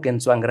when Morgan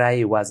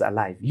Tsvangirai was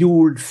alive, you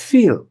will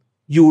feel,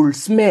 you will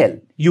smell,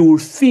 you will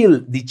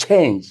feel the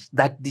change,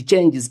 that the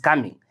change is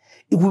coming.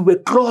 We were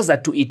closer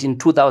to it in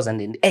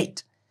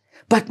 2008.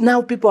 But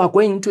now people are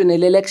going into an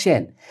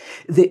election.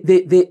 There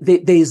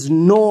is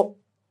no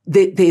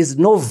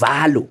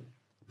value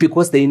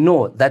because they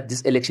know that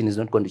this election is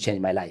not going to change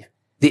my life.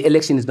 The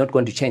election is not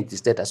going to change the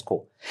status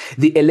quo.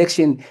 The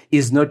election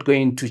is not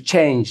going to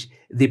change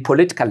the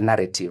political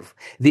narrative.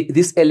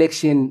 This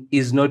election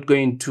is not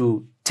going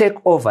to take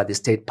over the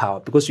state power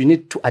because you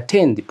need to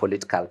attain the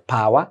political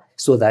power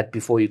so that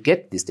before you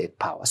get the state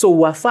power. So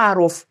we're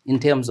far off in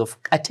terms of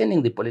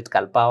attaining the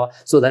political power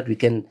so that we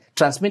can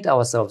transmit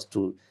ourselves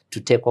to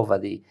take over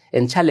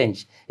and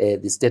challenge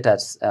the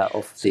status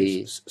of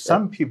the...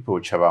 Some people,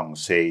 Tshabangu,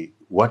 say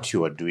what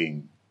you are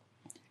doing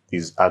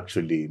is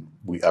actually,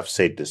 I've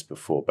said this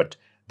before, but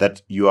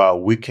that you are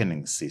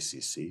weakening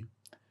CCC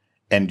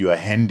and you are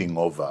handing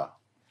over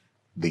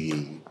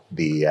the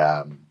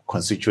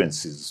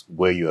constituencies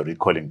where you are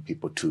recalling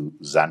people to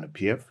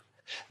ZANU-PF.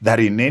 That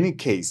in any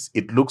case,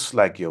 it looks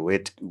like you're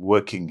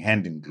working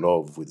hand in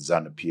glove with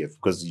ZANU-PF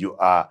because you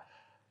are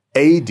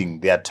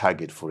aiding their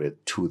target for a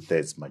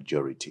 2/3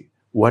 majority.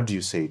 What do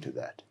you say to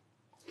that?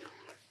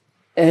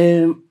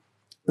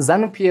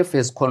 ZANU-PF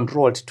has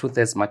controlled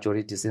 2/3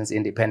 majority since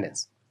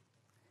independence.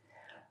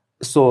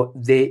 So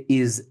there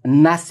is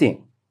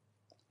nothing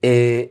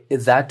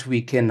that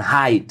we can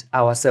hide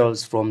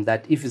ourselves from,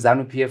 that if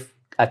ZANU-PF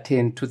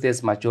attain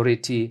 2/3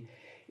 majority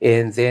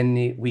and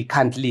then we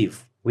can't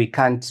live, we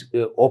can't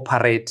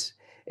operate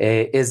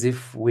as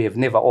if we have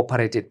never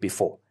operated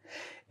before.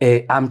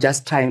 I'm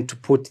just trying to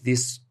put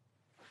this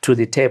to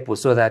the table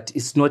so that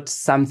it's not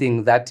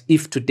something that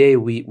if today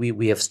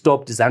we have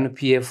stopped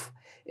ZANU-PF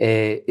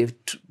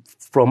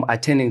from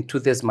attaining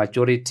 2/3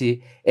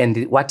 majority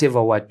and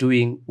whatever we're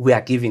doing, we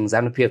are giving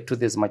ZANU-PF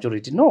 2/3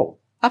 majority. No,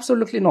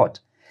 absolutely not.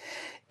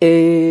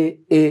 The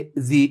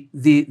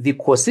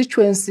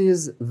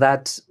constituencies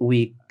that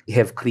we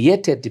have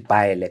created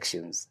by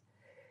elections,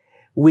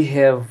 we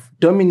have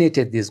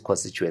dominated these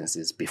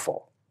constituencies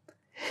before.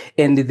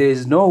 And there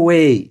is no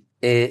way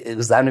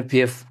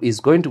ZANU-PF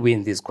is going to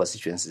win these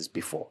constituencies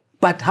before.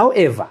 But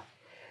however,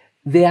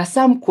 there are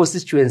some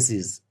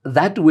constituencies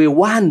that were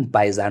won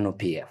by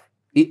ZANU-PF.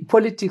 In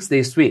politics,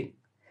 they swing.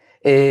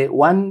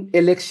 One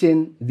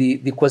election,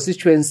 the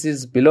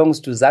constituencies belongs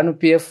to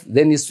ZANU-PF,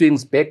 then it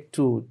swings back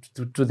to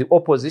the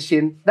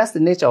opposition. That's the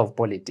nature of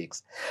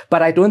politics.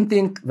 But I don't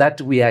think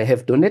that we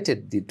have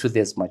donated the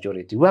 2/3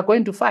 majority. We are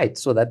going to fight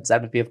so that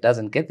ZANU-PF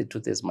doesn't get the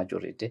 2/3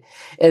 majority.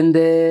 And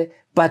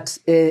but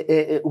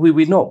we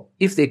will know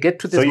if they get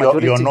 2/3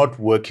 majority. So you're not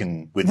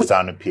working with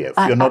ZANU-PF.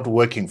 You're not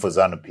working for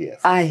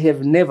ZANU-PF. I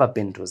have never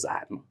been to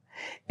ZANU,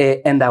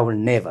 and I will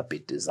never be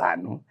to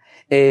ZANU.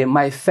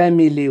 My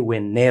family were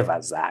never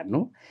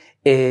ZANU.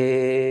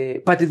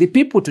 But the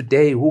people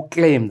today who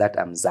claim that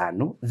I'm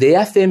ZANU,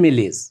 their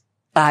families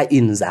are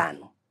in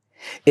ZANU.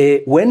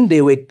 When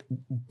they were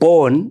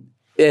born,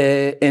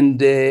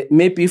 and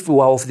maybe if we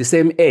were of the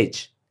same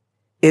age,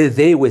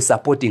 they were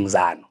supporting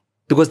ZANU.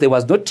 Because there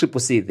was not Triple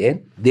C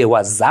then, there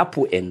was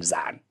ZAPU and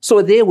ZANU.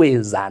 So they were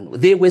ZANU.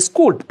 They were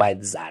schooled by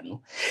the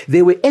ZANU.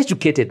 They were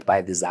educated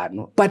by the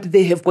ZANU. But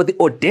they have got the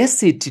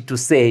audacity to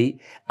say,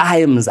 I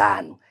am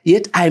ZANU.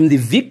 Yet I am the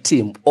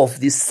victim of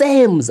the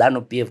same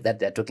ZANU-PF that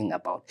they're talking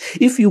about.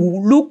 If you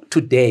look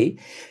today,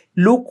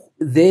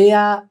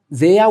 their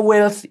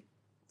wealth.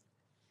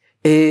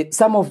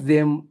 Some of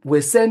them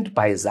were sent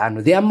by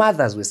ZANU. Their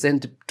mothers were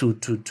sent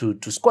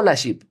to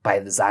scholarship by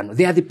the ZANU.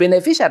 They are the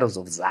beneficiaries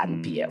of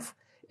ZANU-PF.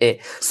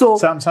 So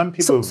some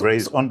people have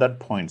raised on that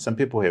point. Some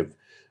people have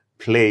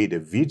played a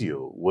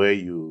video where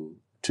you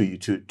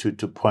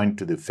to point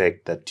to the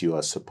fact that you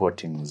are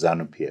supporting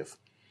ZANU-PF,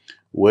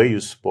 where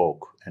you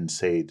spoke and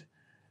said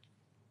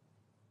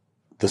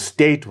the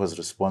state was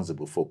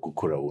responsible for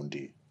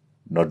Kukuraundi,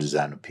 not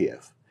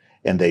ZANU-PF.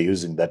 And they're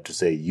using that to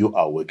say you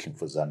are working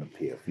for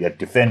ZANU-PF. You're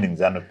defending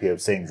ZANU-PF,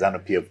 saying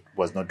ZANU-PF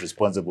was not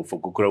responsible for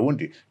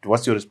Kukuraundi.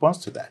 What's your response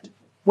to that?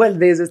 Well,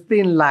 there's a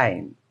thin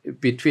line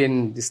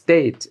between the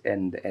state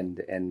and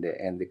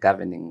the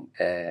governing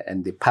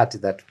and the party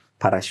that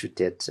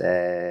parachuted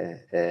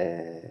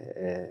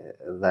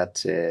that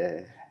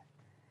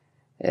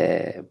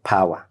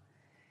power.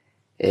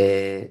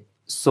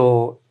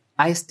 So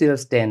I still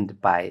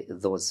stand by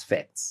those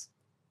facts.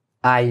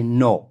 I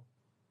know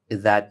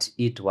that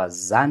it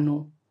was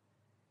ZANU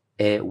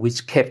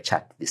which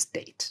captured the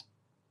state.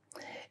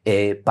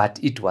 But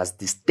it was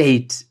the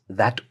state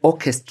that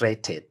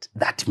orchestrated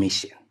that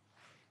mission.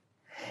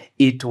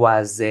 It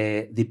was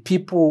the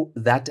people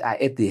that are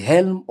at the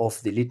helm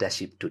of the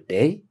leadership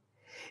today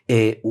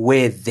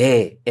were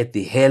there at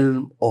the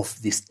helm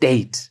of the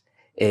state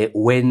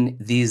when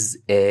this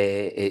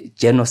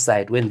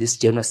genocide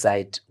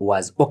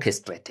was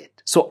orchestrated.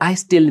 So I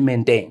still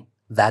maintain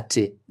that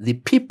the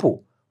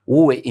people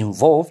who were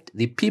involved,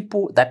 the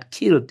people that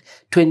killed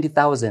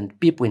 20,000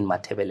 people in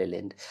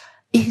Matabeleland,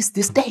 is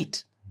the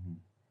state.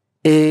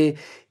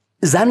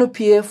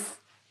 ZANU-PF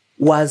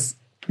was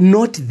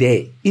not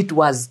there. It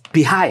was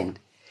behind.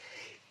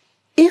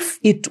 If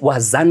it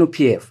was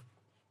ZANU-PF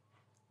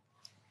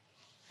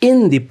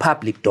in the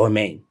public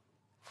domain,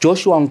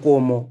 Joshua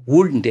Nkomo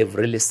wouldn't have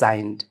really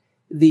signed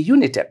the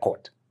Unity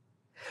Accord.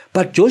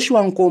 But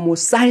Joshua Nkomo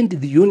signed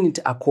the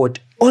Unity Accord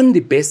on the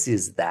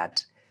basis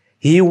that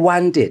he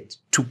wanted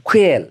to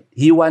quell,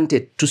 he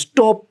wanted to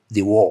stop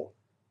the war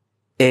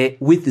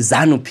with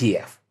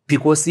ZANU-PF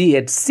because he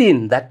had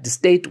seen that the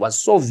state was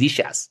so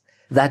vicious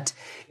that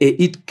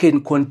it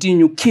can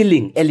continue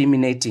killing,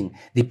 eliminating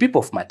the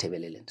people of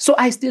Matabeleland. So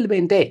I still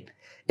maintain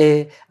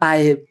I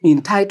am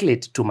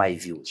entitled to my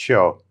views.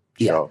 Sure.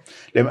 Yeah.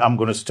 I'm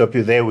going to stop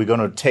you there. We're going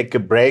to take a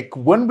break.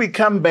 When we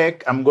come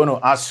back, I'm going to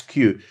ask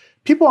you,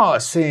 people are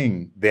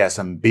saying there are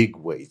some big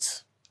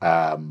weights,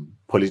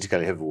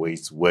 political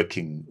heavyweights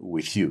working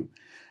with you.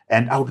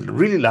 And I would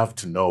really love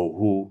to know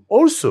who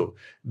also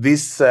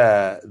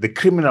the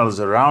criminals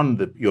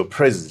around your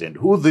president,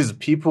 who these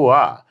people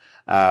are.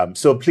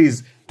 So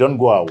please don't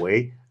go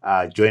away.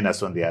 Join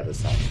us on the other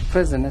side.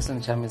 President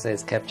Nelson Chamisa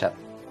is captured.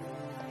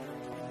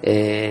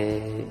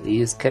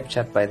 He is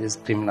captured by these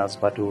criminals,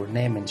 but we will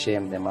name and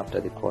shame them after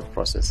the court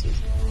processes.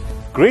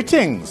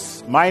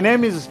 Greetings. My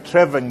name is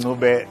Trevor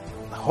Ngube,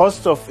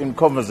 host of In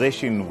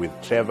Conversation with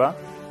Trevor,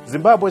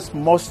 Zimbabwe's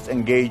most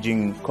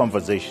engaging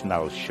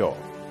conversational show.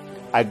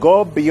 I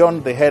go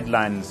beyond the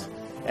headlines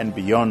and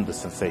beyond the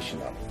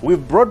sensational.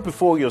 We've brought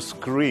before your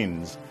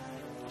screens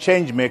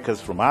change makers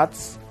from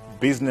arts,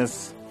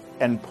 business,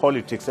 and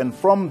politics, and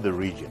from the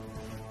region.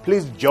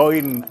 Please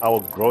join our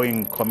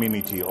growing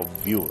community of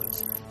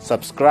viewers.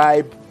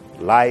 Subscribe,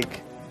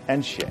 like,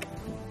 and share.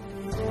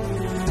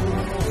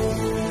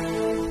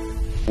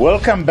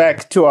 Welcome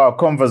back to our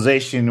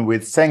conversation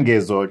with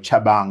Sengezo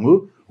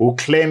Tshabangu, who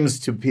claims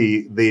to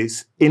be the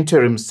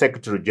interim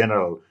Secretary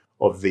General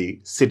of the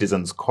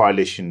Citizens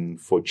Coalition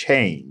for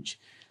Change.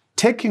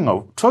 Talking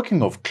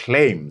of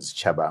claims,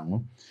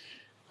 Tshabangu,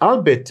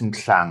 Albert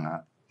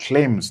Mhlanga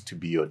claims to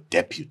be your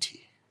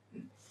deputy.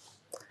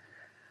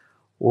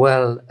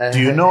 Well,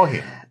 do you know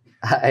him?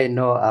 I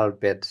know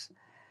Albert.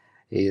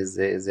 He is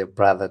a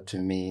brother to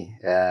me.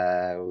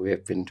 We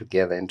have been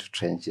together into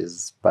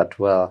trenches. But,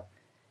 well,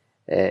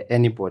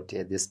 anybody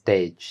at this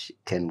stage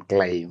can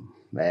claim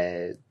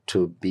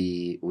to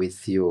be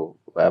with you.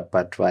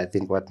 But I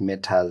think what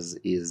matters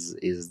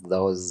is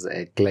those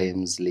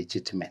claims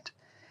legitimate.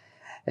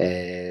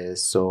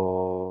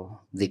 So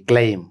the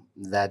claim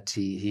that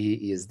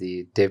he is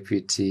the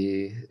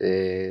deputy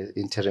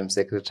interim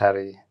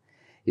secretary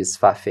is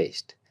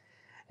far-fetched.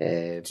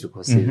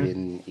 Because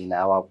even in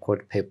our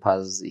court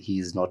papers, he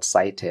is not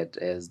cited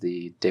as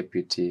the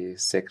Deputy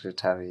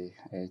Secretary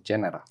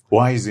General.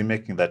 Why is he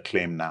making that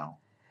claim now?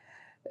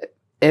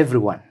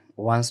 Everyone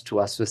wants to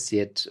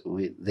associate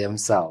with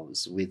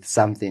themselves with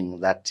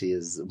something that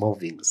is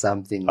moving,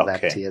 something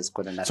that has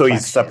got an attraction. So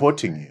he's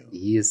supporting you?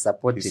 He is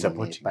supporting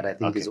me, but I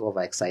think he's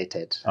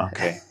overexcited.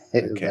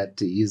 That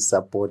his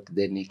support,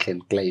 then he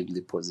can claim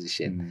the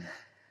position.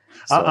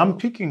 So, I'm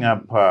picking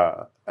up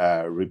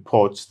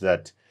reports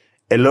that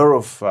a lot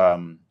of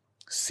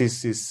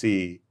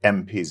CCC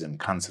MPs and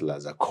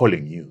councillors are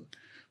calling you,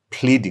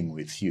 pleading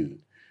with you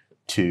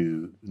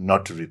to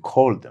not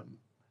recall them.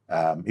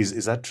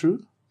 Is that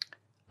true?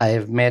 I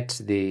have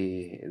met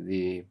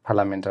the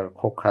parliamentary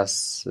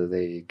caucus.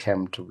 They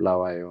came to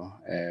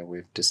Bulawayo.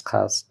 We've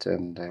discussed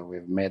and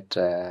we've made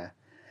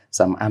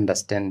some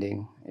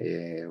understanding.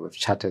 We've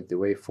charted the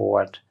way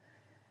forward.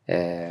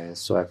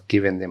 So I've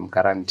given them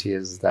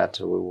guarantees that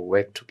we will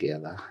work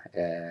together.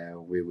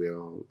 We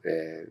will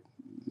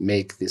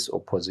make this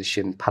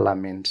opposition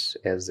parliament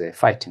as a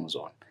fighting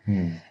zone.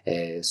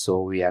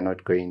 So we are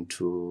not going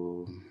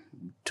to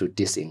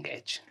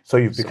disengage. So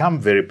you've become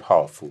very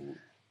powerful.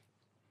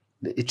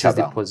 It is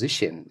the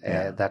position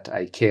that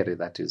I carry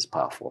that is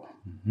powerful.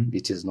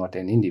 It is not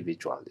an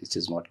individual. It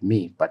is not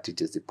me, but it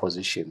is the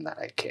position that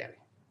I carry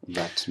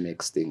that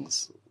makes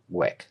things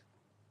work.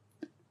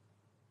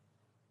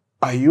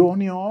 Are you on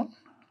your own?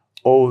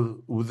 Or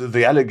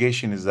the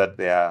allegation is that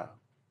there are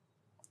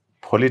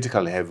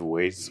political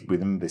heavyweights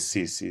within the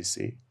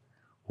CCC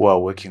who are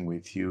working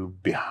with you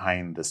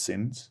behind the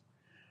scenes?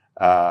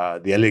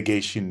 The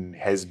allegation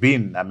has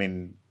been,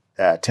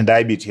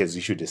 Tendai Biti has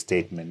issued a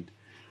statement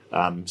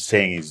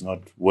saying he's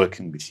not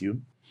working with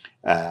you,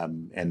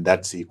 and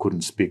that he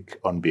couldn't speak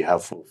on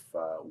behalf of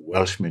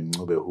Welshman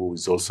Ncube, who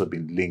has also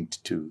been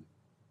linked to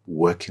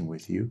working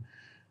with you.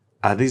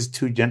 Are these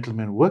two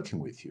gentlemen working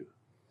with you?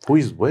 Who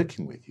is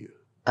working with you?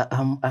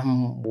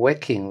 I'm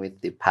working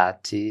with the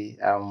party.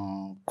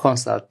 I'm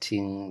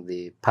consulting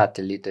the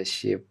party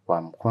leadership.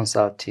 I'm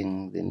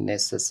consulting the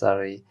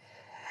necessary,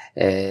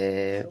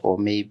 or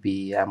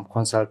maybe I'm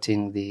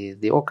consulting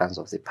the organs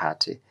of the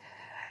party,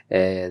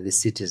 the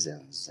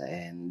citizens.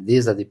 And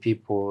these are the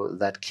people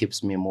that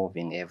keeps me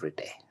moving every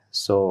day.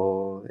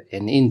 So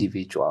an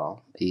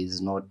individual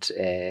is not,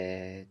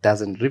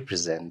 doesn't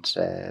represent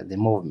the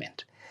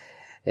movement.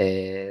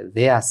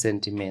 There are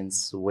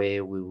sentiments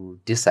where we will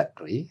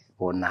disagree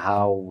on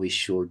how we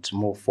should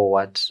move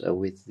forward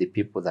with the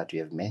people that you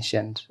have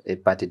mentioned,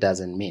 but it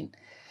doesn't mean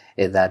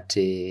that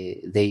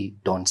they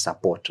don't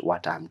support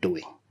what I'm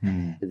doing.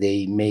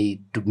 They may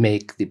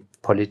make the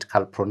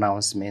political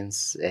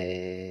pronouncements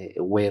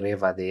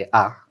wherever they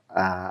are.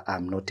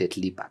 I'm not at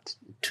liberty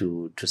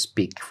to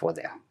speak for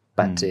them.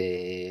 But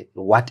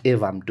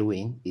whatever I'm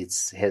doing, it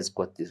has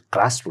got the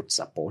grassroots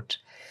support.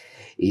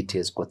 It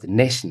has got the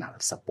national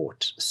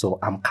support. So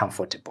I'm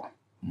comfortable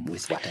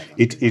with what I'm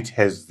doing. It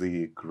has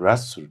the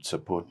grassroots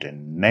support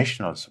and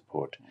national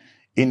support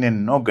in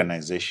an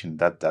organization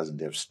that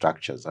doesn't have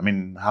structures.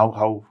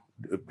 How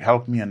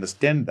help me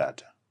understand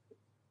that?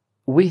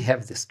 We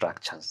have the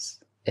structures,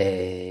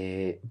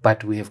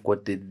 but we have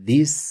got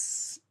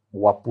this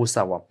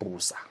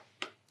wapusa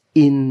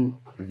in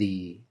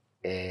the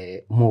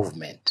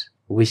movement,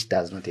 which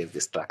does not have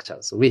the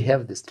structures. We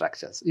have the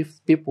structures.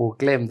 If people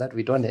claim that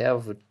we don't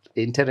have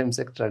interim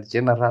secretary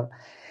general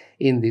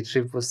in the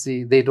Triple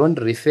C, they don't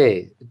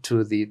refer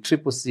to the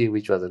Triple C,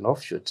 which was an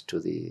offshoot to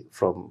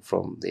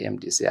from the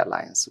MDC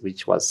alliance,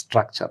 which was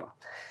structural.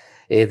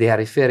 They are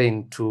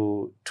referring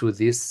to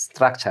this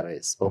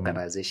structureless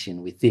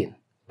organization within.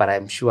 But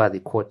I'm sure the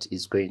court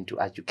is going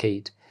to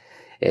educate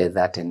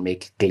that and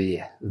make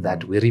clear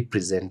that we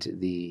represent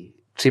the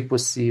Triple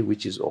C,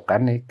 which is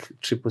organic,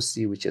 Triple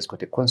C, which has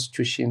got a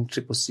constitution,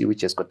 Triple C,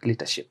 which has got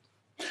leadership.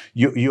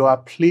 You are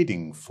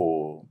pleading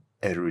for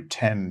a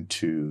return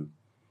to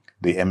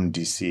the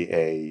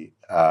MDCA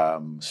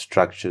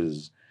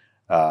structures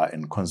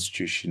and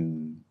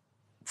constitution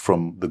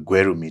from the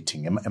Gweru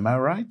meeting. Am I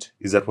right?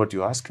 Is that what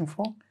you're asking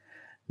for?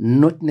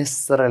 Not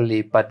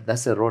necessarily, but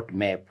that's a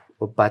roadmap.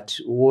 But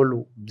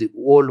all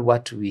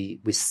what we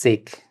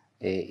seek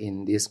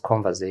in this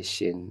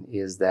conversation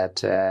is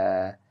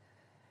that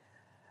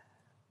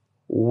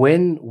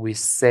when we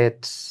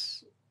set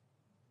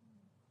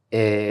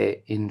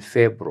in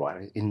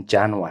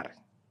January,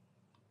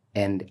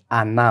 and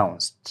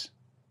announced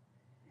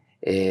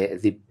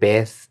the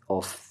birth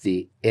of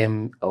the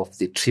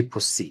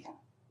Triple C,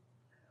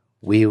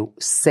 we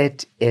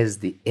set as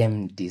the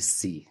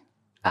MDC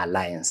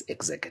Alliance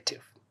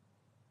Executive.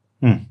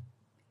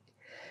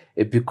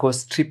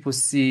 Because Triple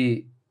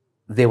C,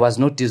 there was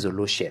no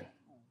dissolution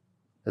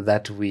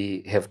that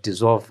we have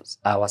dissolved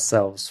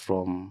ourselves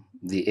from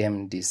the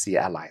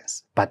MDC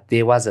Alliance. But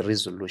there was a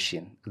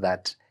resolution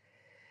that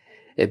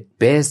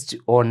based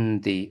on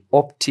the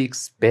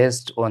optics,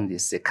 based on the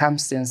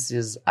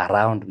circumstances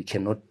around, we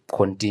cannot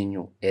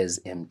continue as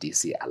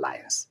MDC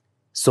Alliance.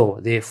 So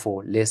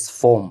therefore, let's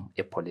form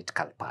a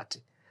political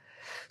party.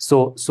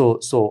 So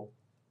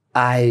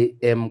I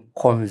am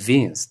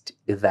convinced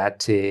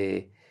that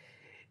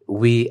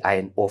we are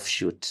an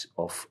offshoot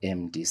of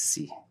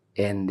MDC,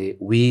 and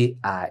we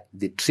are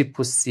the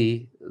Triple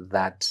C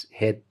that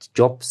had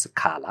Job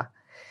Sekala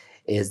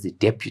as the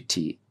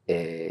deputy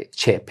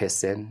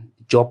chairperson.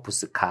 Job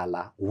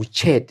Sekala, who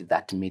chaired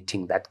that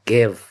meeting that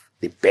gave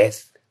the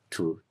birth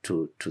to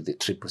the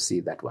Triple C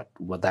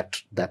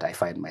that I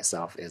find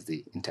myself as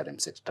the interim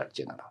secretary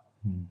general.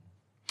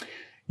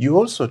 You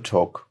also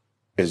talk,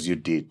 as you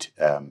did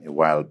a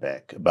while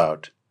back,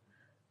 about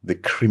the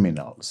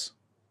criminals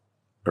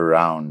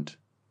around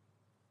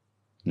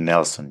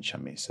Nelson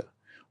Chamisa,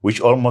 which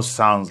almost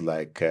sounds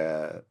like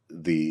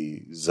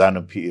the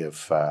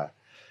ZANU-PF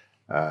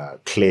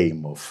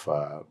claim of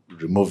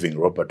removing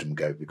Robert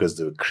Mugabe because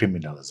there were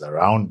criminals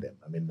around them.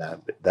 I mean,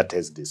 that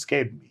has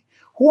escaped me.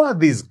 Who are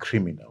these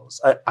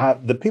criminals?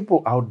 The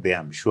people out there,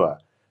 I'm sure,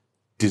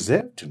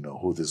 deserve to know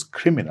who these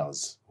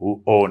criminals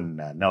who own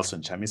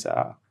Nelson Chamisa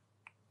are.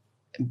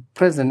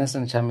 President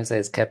Nelson Chamisa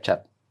is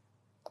captured.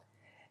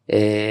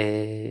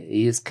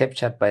 He is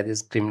captured by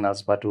these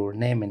criminals, but will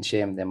name and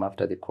shame them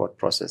after the court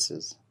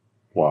processes.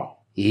 Wow.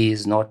 He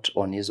is not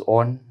on his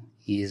own.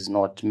 He is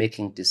not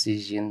making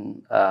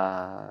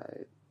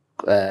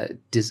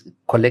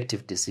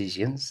collective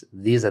decisions.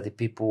 These are the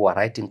people who are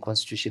writing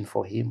constitution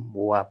for him,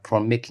 who are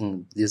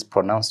making these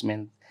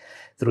pronouncements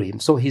through him.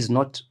 So he's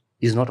not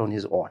on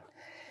his own.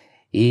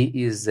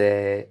 He is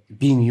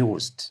being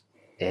used.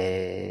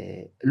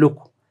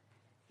 Look,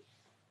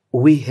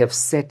 we have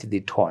set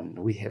the tone.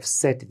 We have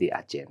set the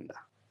agenda.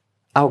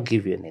 I'll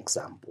give you an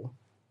example.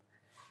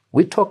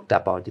 We talked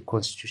about the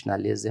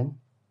constitutionalism.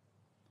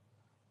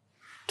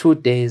 2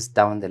 days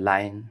down the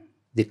line,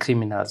 the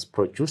criminals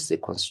produced a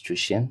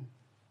constitution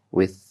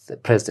with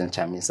President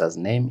Chamisa's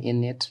name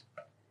in it.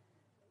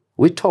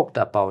 We talked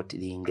about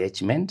the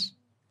engagement,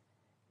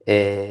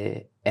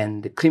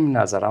 and the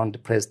criminals around the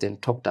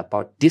president talked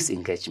about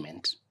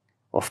disengagement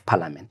of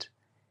parliament.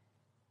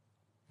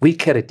 We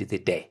carried the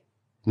day.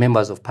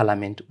 Members of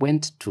parliament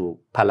went to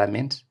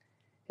parliament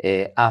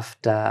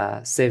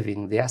after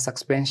serving their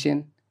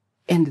suspension,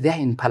 and they're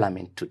in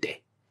parliament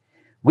today.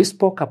 We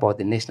spoke about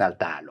the national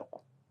dialogue,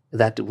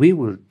 that we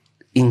will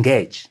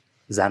engage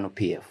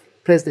ZANU-PF.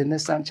 President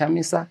Nelson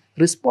Chamisa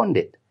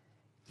responded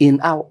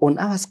on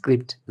our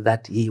script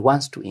that he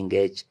wants to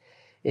engage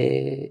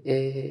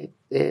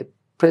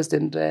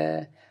President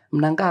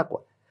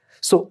Mnangagwa.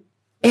 So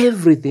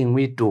everything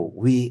we do,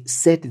 we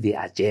set the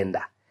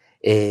agenda,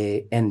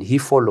 and he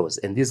follows,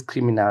 and these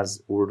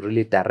criminals will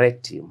really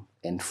direct him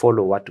and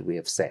follow what we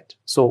have said.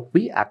 So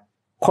we are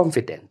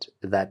confident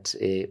that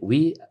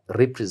we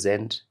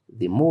represent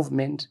the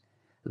movement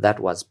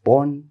that was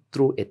born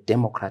through a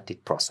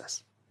democratic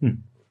process.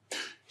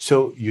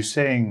 So you're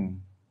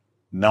saying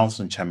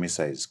Nelson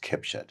Chamisa is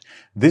captured.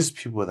 These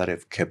people that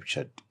have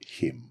captured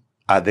him,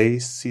 are they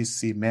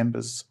CC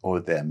members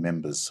or they're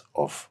members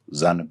of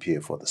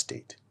ZANU-PF for the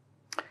state?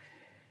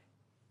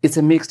 It's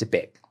a mixed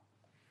bag.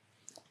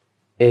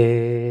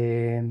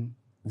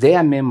 They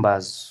are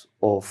members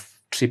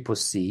of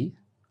CCC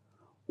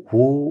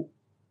who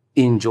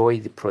enjoy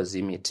the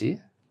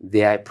proximity.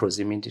 They are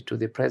proximity to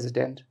the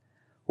president.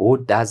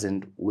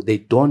 They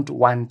don't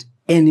want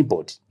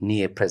anybody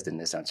near President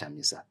Nelson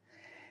Chamisa.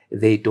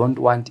 They don't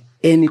want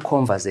any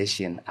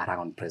conversation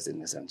around President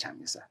Nelson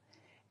Chamisa.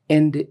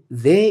 And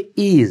there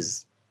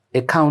is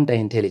a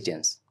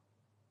counterintelligence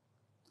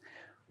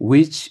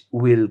which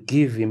will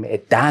give him a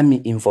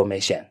dummy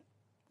information,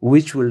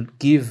 which will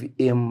give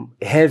him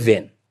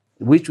heaven,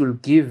 which will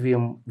give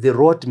him the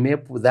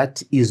roadmap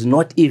that is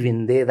not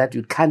even there, that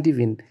you can't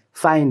even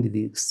find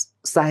the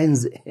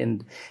signs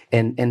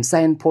and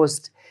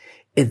signposts.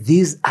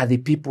 These are the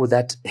people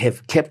that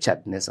have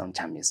captured Nelson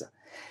Chamisa.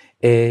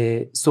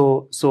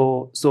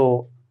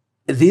 So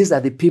these are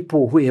the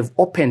people who have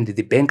opened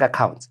the bank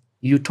accounts.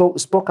 You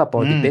spoke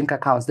about the bank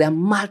accounts. There are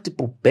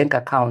multiple bank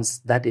accounts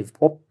that have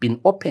been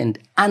opened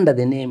under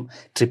the name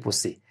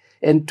CCC.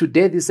 And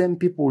today, the same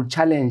people will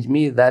challenge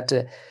me that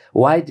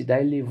why did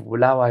I leave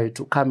Bulawayo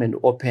to come and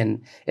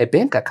open a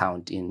bank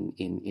account in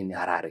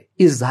Harare?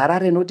 Is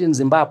Harare not in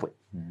Zimbabwe?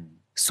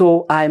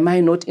 So am I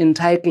not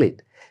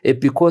entitled?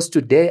 Because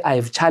today I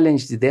have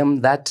challenged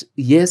them that,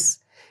 yes,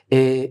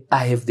 I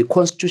have the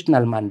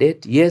constitutional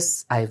mandate.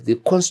 Yes, I have the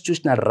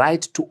constitutional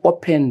right to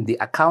open the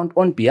account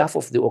on behalf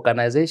of the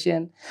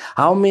organization.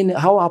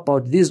 How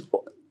about these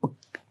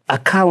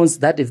accounts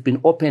that have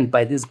been opened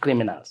by these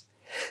criminals?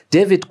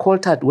 David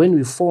Coulthard, when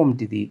we formed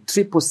the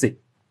CCC,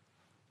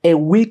 a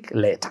week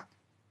later,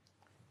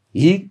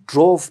 he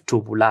drove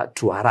to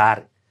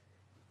Harare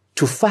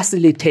to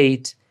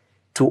facilitate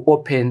to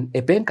open a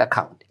bank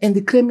account. And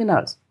the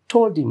criminals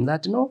told him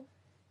that, no,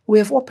 we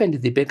have opened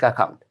the bank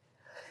account.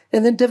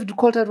 And then David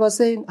Coulthard was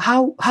saying,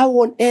 how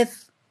on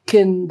earth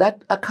can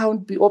that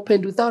account be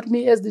opened without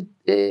me as the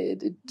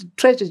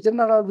Treasurer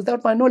General,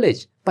 without my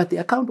knowledge? But the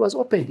account was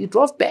opened. He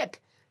drove back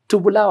to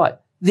Bulawayo.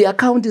 The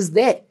account is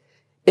there.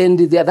 And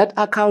that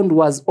account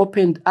was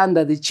opened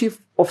under the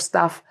Chief of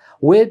Staff.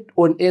 Where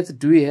on earth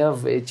do we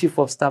have a Chief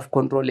of Staff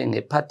controlling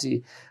a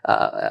party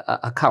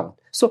account?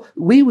 So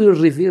we will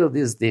reveal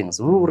these things.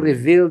 We will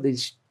reveal the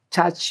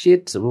charge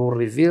sheets. We will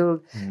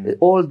reveal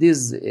all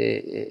these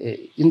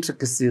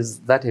intricacies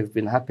that have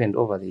been happened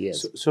over the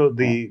years. So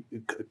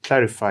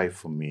clarify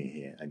for me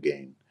here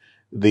again.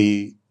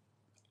 The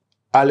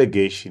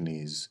allegation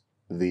is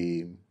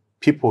the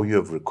people you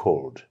have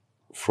recalled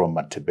from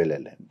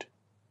Matabeleland,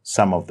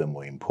 some of them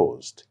were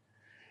imposed.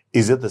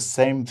 Is it the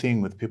same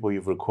thing with people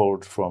you've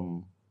recalled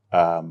from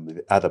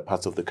the other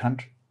parts of the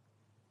country?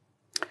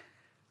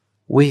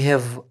 We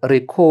have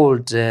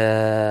recalled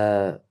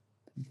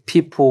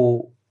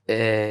people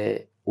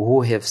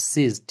who have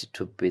ceased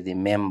to be the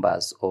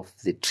members of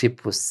the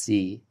Triple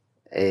C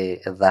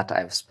that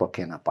I've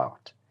spoken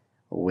about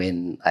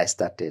when I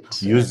started.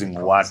 Using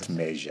what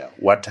measure?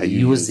 What are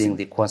you using?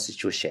 The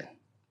Constitution.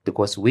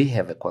 Because we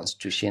have a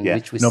Constitution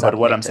which we No, but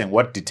what I'm submitted. saying,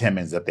 what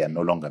determines that they are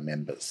no longer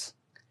members?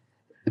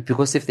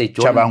 Because if they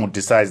join... Tshabangu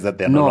decides that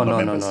they are no longer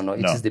members. No.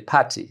 It is the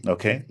party.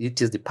 Okay.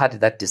 It is the party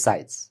that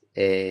decides.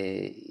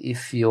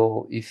 If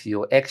your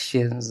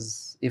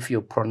actions, if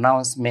your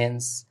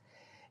pronouncements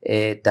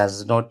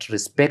does not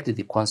respect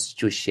the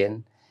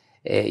Constitution,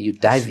 you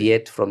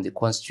deviate from the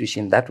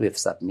Constitution that we have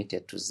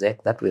submitted to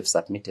ZEC, that we have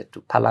submitted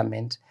to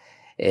Parliament,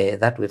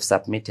 that we have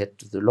submitted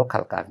to the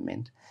local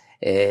government,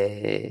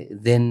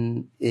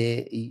 then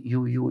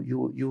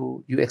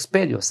you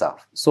expel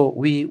yourself. So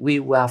we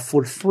were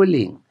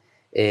fulfilling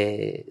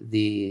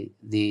the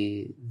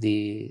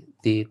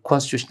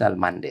constitutional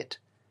mandate.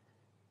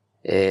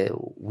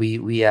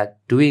 We are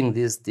doing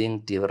this thing,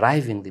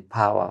 deriving the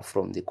power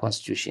from the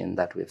Constitution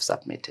that we've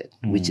submitted,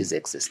 which is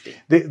existing.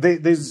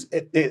 There's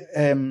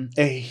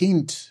a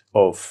hint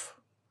of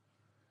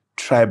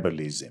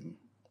tribalism.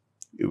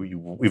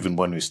 Even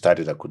when we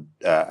started, I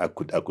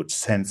could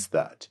sense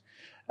that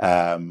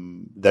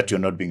you're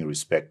not being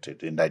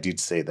respected. And I did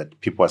say that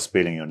people are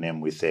spelling your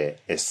name with a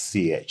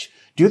CH.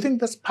 Do you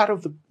think that's part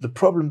of the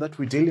problem that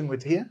we're dealing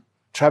with here?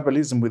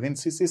 Tribalism within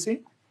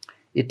CCC?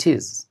 It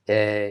is.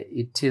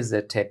 It is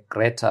at a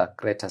greater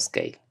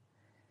scale.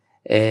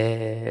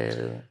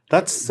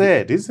 That's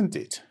sad, isn't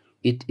it?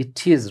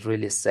 It is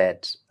really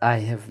sad. I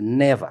have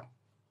never,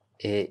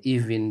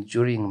 even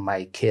during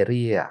my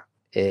career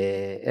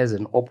as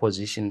an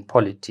opposition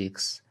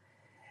politics,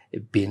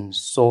 been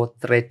so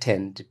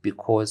threatened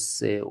because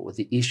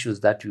the issues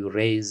that you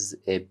raise,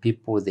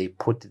 people, they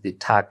put the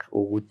tag,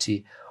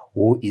 Uguti,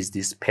 who is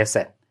this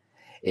person?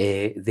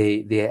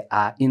 They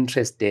are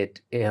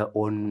interested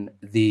on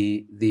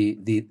the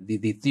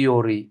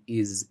theory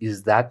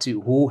is that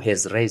who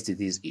has raised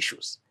these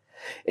issues?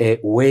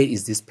 Where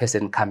is this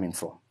person coming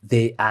from?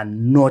 They are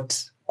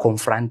not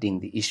confronting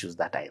the issues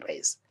that I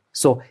raise.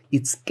 So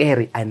it's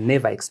scary. I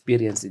never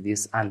experienced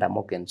this under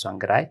Morgan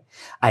Tsvangirai.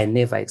 I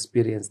never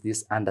experienced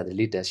this under the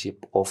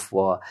leadership of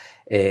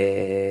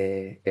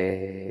late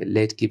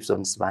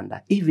Gibson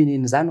Sibanda. Even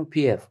in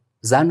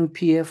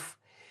ZANU-PF,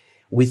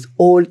 with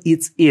all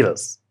its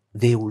ills,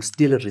 they will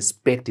still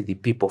respect the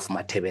people of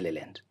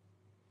Matabeleland.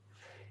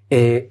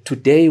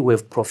 Today we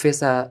have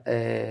Professor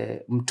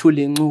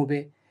Mthuli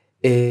Ncube,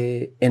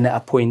 an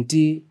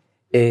appointee,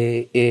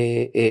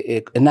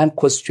 a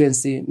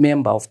non-constituency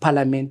member of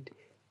parliament,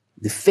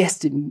 the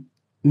first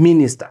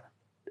minister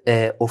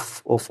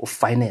of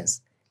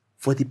finance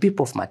for the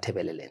people of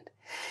Matabeleland.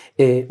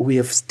 We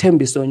have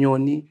Stembiso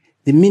Nyoni,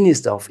 the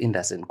minister of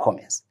industry and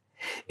commerce.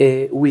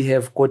 We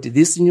have got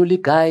this newly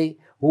guy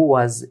who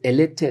was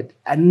elected,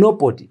 a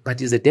nobody,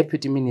 but is a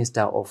deputy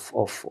minister of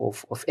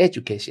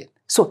education.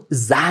 So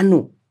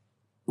ZANU,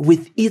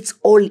 with its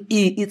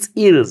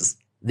ills,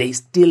 they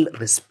still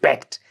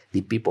respect the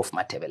people of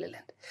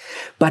Matabeleland.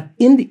 But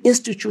in the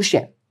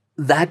institution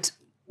that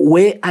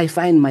where I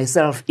find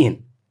myself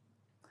in,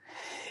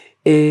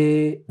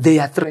 they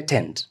are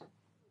threatened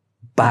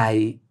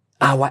by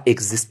our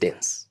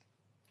existence.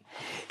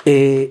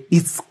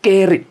 It's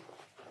scary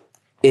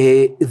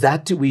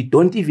that we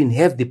don't even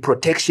have the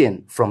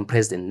protection from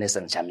President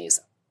Nelson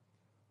Chamisa.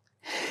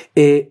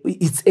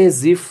 It's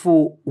as if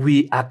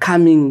we are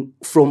coming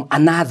from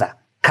another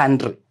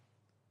country,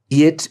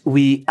 yet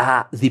we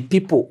are the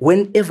people.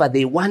 Whenever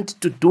they want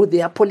to do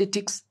their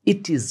politics,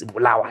 it is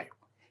Bulawayo.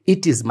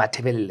 It is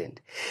Matabeleland.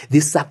 The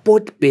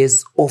support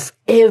base of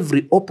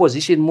every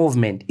opposition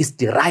movement is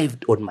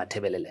derived on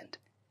Matabeleland.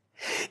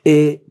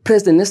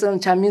 President Nelson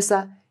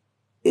Chamisa,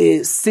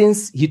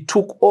 since he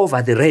took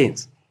over the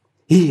reins,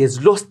 he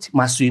has lost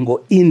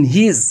Maswingo in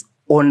his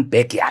own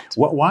backyard.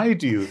 Why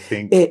do you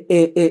think?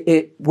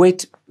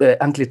 Wait,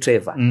 Uncle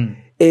Trevor.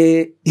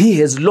 He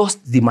has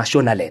lost the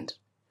Mashona land.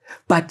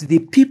 But the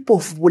people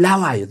of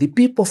Bulawayo, the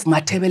people of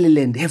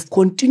Matabeleland have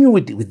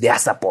continued with their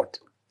support.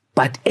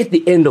 But at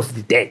the end of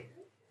the day,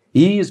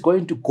 he is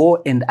going to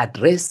go and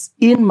address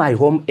in my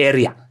home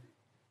area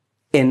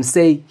and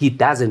say he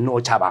doesn't know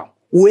Tshabangu,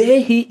 where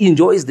he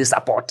enjoys the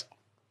support.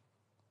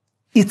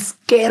 It's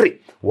scary.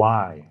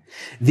 Why?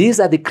 These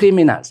are the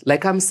criminals.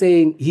 Like I'm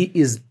saying, he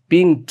is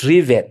being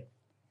driven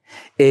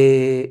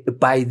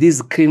by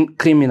these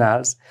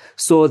criminals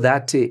so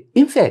that,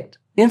 in fact,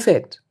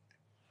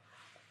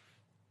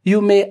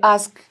 you may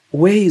ask,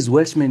 where is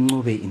Welshman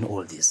Ncube in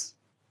all this?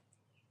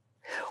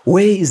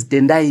 Where is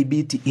Tendai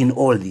Biti in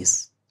all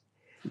this?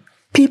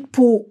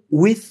 People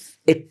with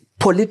a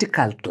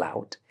political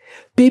clout,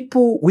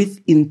 people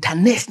with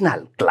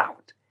international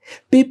clout,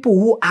 people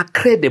who are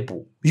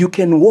credible. You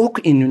can walk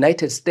in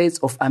United States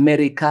of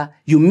America,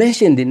 you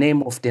mention the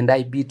name of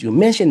Tendai Biti, you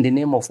mention the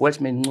name of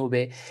Welshman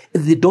Ncube,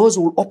 the doors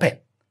will open.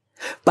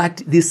 But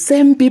the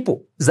same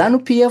people,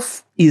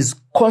 ZANU-PF is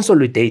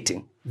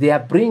consolidating. They are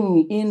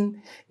bringing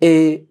in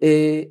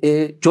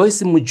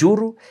Joyce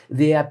Mujuru.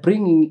 They are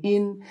bringing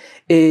in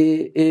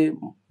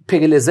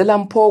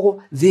Phekelezela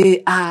Mphoko,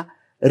 they are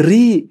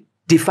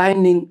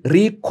redefining,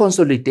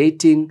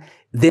 reconsolidating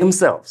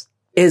themselves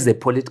as a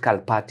political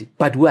party,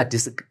 but we are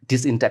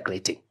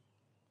disintegrating.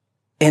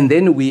 And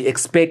then we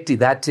expect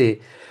that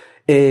today,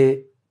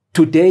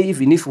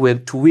 even if we were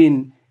to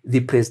win the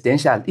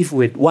presidential, if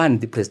we had won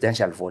the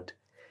presidential vote,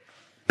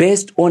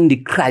 based on the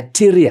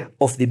criteria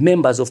of the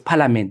members of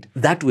parliament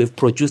that we have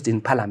produced in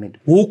parliament,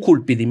 who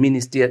could be the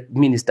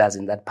ministers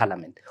in that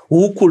parliament?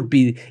 Who could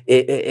be,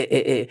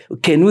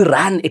 can we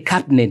run a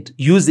cabinet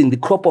using the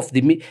crop of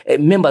the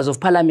members of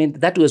parliament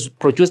that was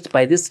produced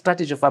by this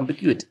strategy of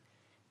ambiguity?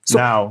 So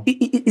now,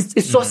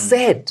 it's so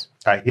sad.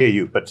 I hear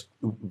you, but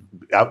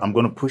I'm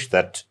going to push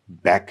that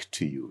back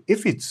to you.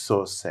 If it's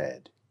so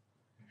sad,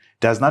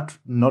 does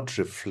not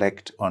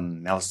reflect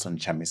on Nelson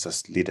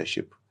Chamisa's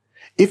leadership?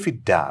 If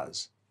it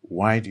does,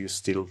 why do you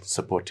still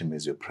support him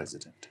as your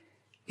president?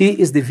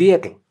 He is the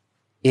vehicle.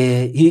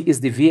 He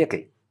is the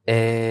vehicle,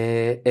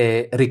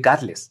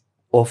 regardless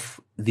of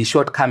the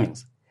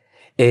shortcomings.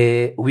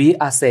 We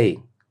are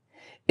saying,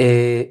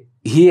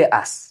 hear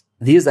us.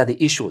 These are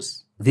the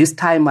issues. This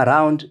time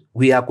around,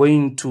 we are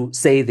going to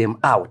say them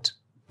out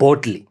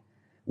boldly.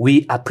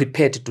 We are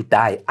prepared to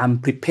die. I'm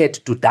prepared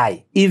to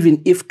die.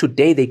 Even if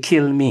today they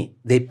kill me,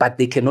 but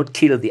they cannot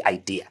kill the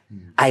idea.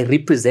 I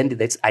represent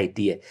that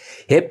idea.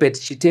 Herbert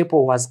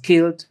Chitepo was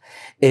killed.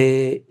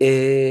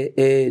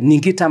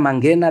 Ningita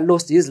Mangena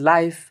lost his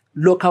life.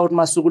 Lockout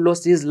Masuku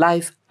lost his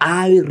life.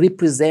 I'm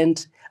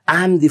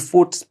the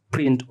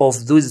footprint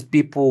of those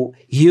people,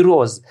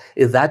 heroes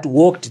that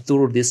walked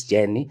through this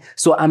journey.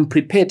 So I'm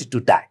prepared to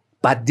die.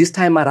 But this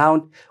time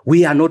around,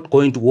 we are not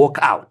going to walk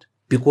out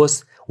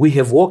because we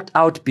have walked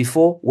out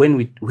before when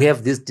we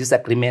have these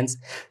disagreements.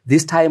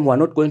 This time, we're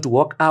not going to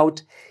walk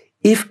out.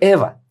 If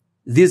ever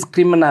these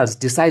criminals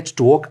decide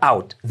to walk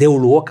out, they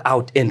will walk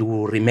out and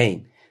will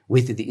remain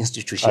with the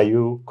institution. Are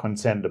you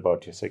concerned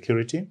about your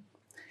security?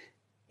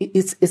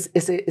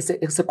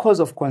 It's a cause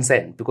of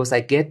concern because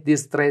I get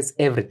these threats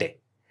every day.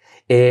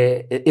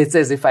 It's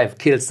as if I've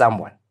killed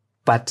someone,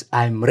 but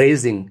I'm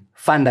raising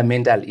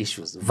fundamental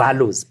issues,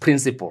 values,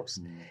 principles,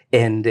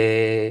 and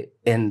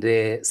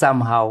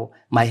somehow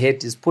my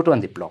head is put on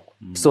the block.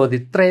 So the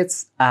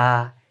threats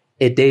are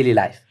a daily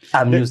life.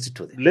 I'm used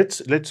to them.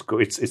 Let's go.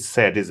 It's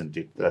sad, isn't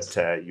it,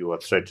 that you are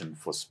threatened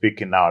for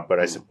speaking out? But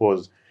I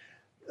suppose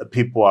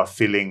people are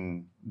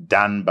feeling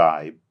done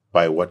by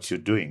what you're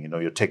doing.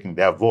 You're taking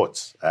their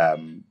votes.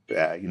 And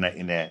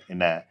they're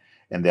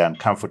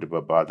uncomfortable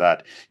about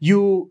that.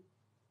 You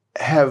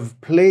have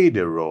played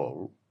a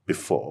role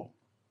before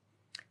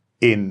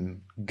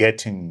in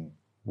getting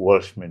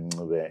Welshman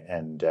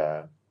and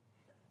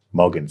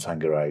Morgan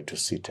Tsvangirai to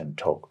sit and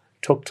talk.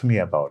 Talk to me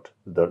about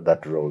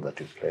that role that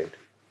you played.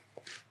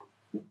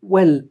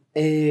 Well,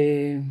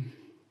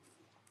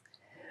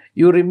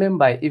 you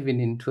remember even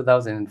in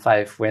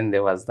 2005 when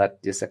there was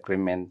that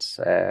disagreement,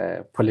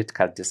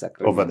 political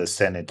disagreement. Over the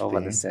Senate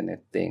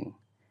thing.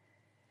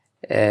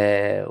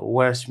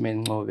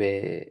 Welshman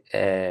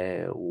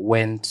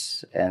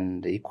went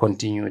and he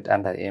continued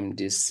under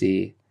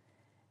MDC.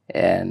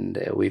 And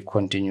we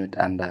continued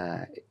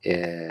under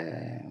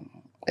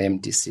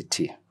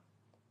MDCT.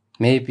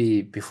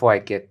 Maybe before I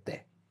get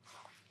there.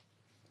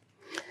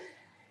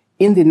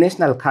 In the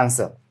National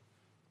Council,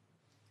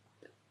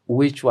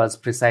 which was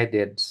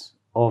presided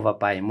over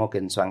by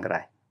Morgan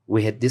Tsvangirai,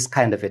 we had this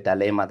kind of a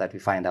dilemma that we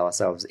find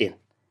ourselves in,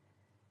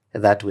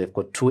 that we've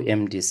got two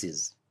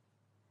MDCs.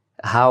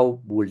 How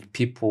would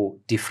people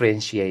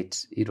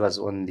differentiate? It was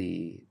on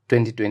the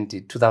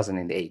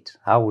 2008.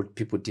 How would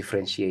people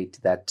differentiate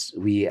that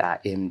we are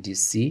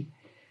MDC,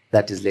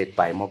 that is led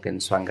by Morgan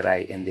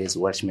Tsvangirai, and there's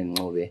Welshman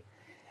Ncube,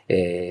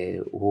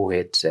 who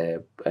had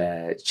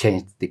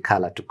changed the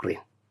color to green.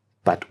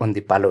 But on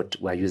the ballot,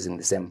 we're using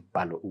the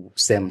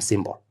same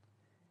symbol.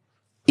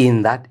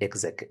 In that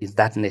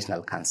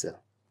National Council,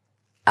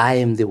 I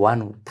am the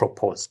one who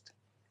proposed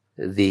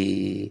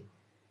the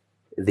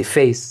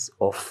face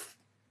of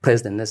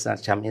President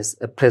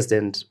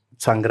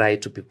Tsvangirai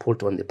to be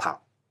put on the palm.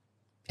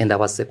 And I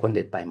was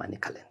seconded by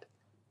Manikaland.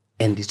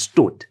 And it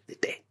stood the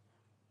day.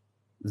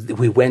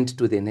 We went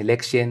to an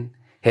election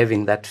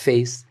having that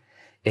face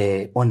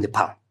on the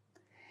palm.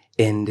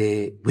 And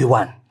we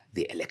won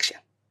the election.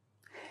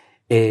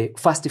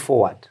 Fast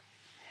forward,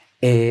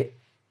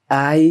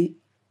 I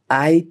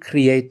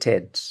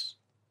created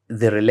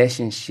the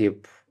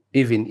relationship,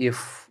 even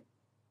if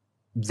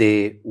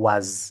there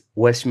was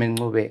Welshman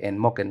Ncube and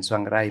Morgan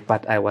Tsvangirai,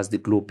 but I was the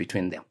glue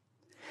between them.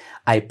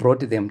 I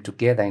brought them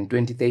together in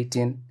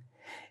 2013.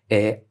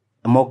 At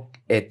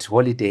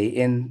Holiday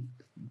Inn,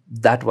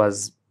 that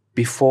was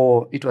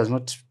before, it was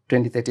not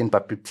 2013,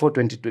 but before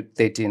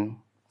 2013,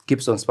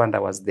 Gibson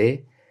Spanda was there,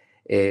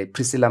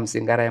 Priscilla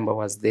Msingarayamba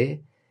was there,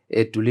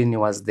 Dulini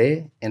was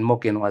there, and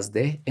Morgan was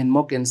there. And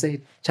Morgan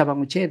said,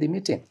 Tshabangu, chair the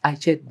meeting. I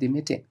chaired the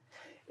meeting.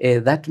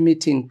 That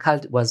meeting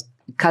was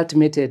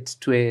culminated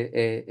to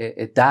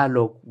a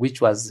dialogue which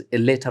was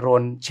later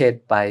on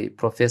chaired by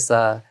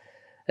Professor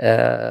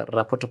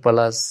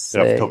Rapotopoulos.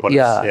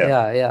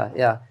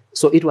 Yeah.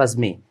 So it was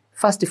me.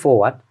 Fast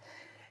forward,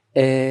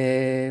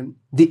 The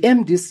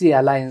MDC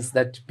alliance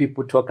that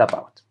people talk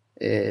about,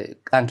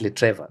 Uncle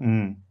Trevor,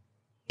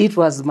 it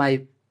was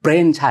my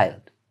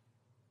brainchild.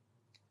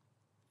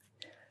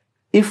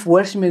 If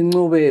Welshman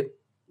Ngube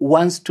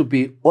wants to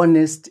be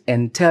honest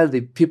and tell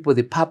the people,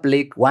 the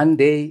public, one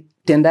day,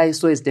 Tendai,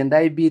 so is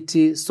Tendai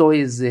BT, so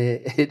is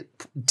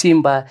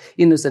Timber,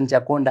 Innocent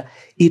Jakonda,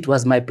 it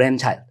was my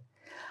brainchild.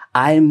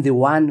 I am the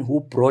one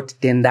who brought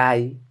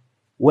Tendai,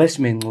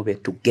 Welshman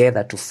Ngube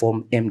together to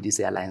form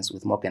MDC Alliance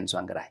with Morgan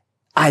Tsvangirai.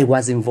 I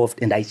was involved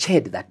and I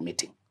chaired that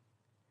meeting.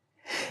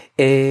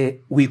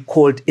 We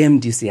called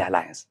MDC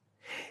Alliance.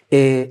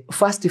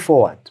 Fast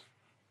forward,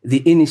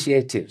 the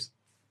initiatives.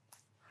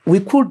 We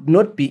could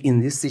not be in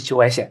this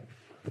situation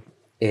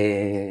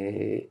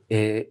today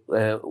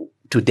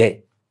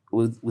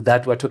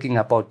that we're talking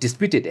about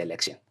disputed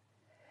election.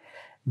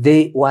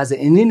 There was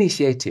an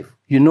initiative.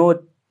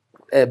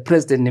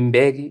 President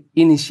Mbeki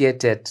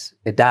initiated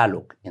a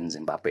dialogue in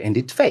Zimbabwe and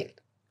it failed.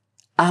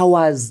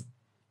 Ours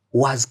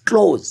was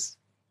close.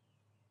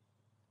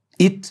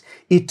 It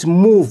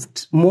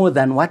moved more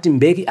than what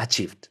Mbeki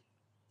achieved.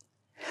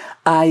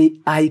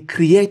 I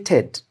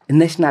created a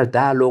national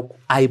dialogue.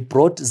 I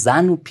brought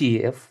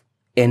ZANU-PF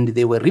and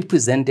they were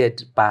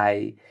represented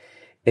by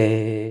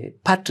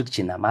Patrick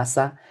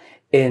Chinamasa,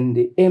 and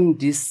the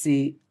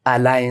MDC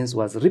Alliance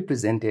was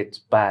represented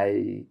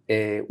by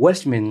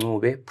Welshman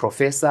Ngube,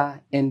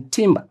 Professor, and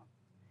Timber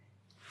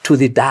to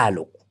the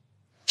dialogue,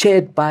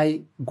 chaired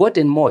by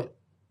Gordon Moyo.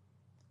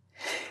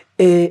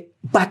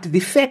 But the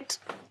fact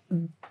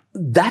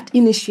that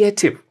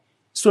initiative,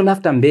 soon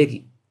after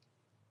Mbeki,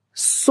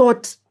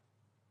 sought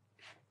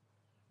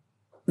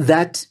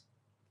that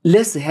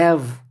let's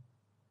have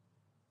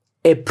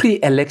a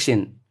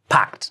pre-election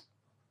pact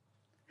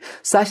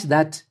such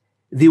that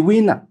the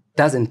winner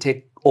doesn't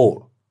take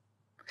all.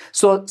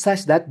 So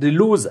such that the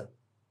loser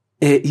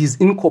is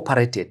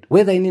incorporated,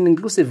 whether in an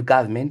inclusive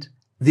government,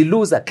 the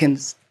loser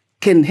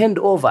can hand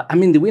over. I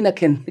mean, the winner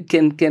can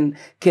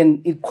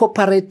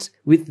incorporate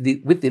with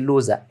the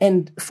loser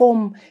and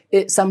form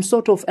some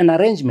sort of an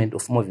arrangement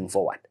of moving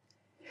forward.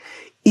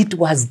 It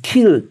was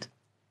killed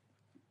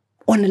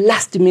on the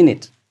last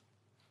minute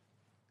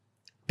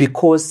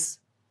because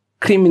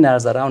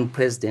criminals around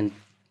president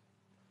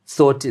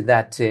thought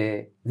that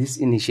this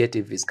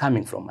initiative is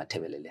coming from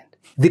Matabeleland.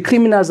 The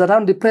criminals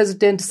around the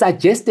president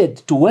suggested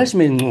to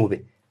Welshman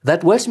Ngube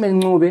that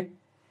Welshman Ngube,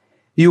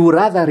 you would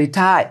rather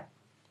retire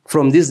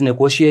from these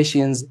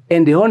negotiations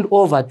and hand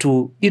over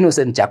to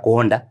Innocent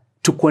Jakonda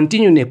to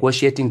continue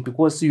negotiating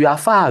because you are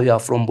far, you are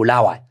from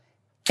Bulawayo.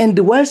 And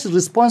the Welsh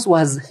response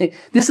was,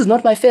 this is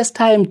not my first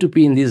time to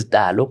be in this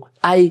dialogue.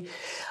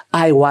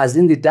 I was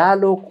in the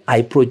dialogue.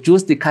 I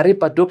produced the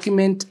Karipa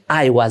document.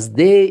 I was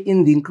there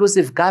in the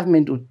inclusive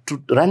government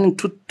running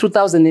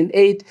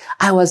 2008.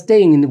 I was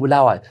staying in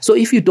Bulawayo. So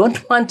if you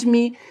don't want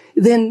me,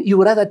 then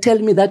you rather tell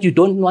me that you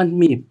don't want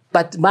me.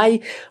 But my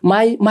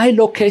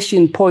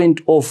location point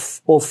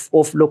of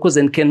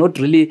Lokozen cannot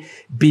really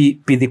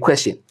be the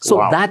question. So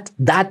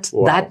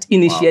that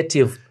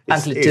initiative,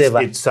 Uncle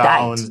Trevor,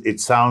 it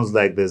sounds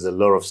like there's a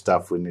lot of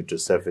stuff we need to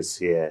surface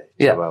here.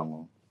 Yeah.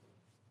 Tshabangu.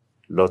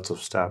 Lots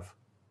of stuff.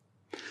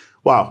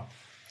 Wow.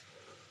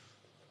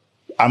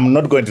 I'm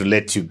not going to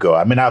let you go.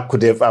 I mean, I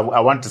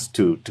want us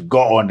to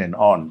go on and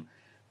on,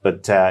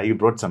 but you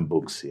brought some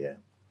books here,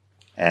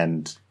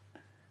 and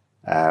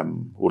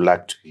would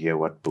like to hear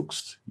what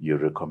books you're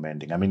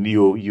recommending. I mean,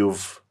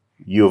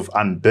 you've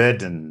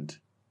unburdened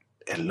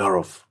a lot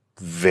of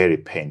very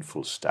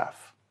painful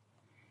stuff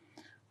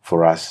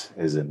for us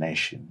as a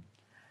nation,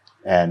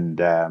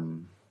 and I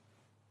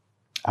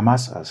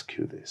must ask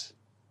you this.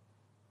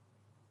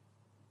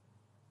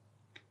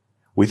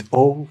 With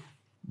all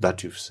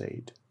that you've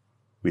said,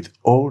 with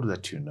all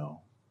that you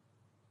know,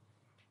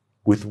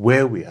 with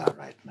where we are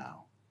right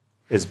now,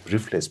 as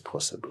briefly as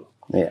possible,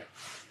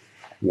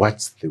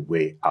 what's the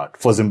way out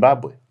for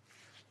Zimbabwe?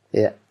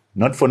 Yeah.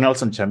 Not for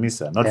Nelson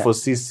Chamisa, not for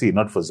CC,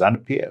 not for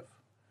ZANU-PF.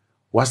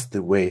 What's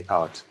the way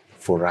out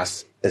for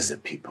us as a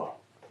people?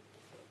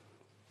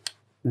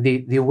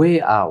 The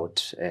way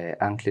out,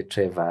 Uncle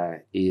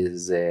Trevor,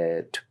 is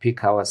to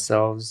pick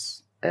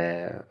ourselves,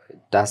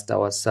 dust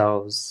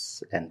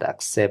ourselves, and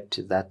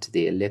accept that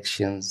the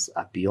elections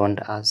are beyond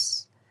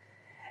us,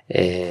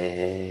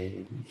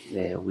 with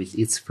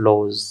its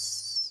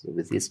flaws,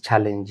 with its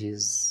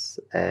challenges.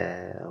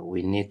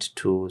 We need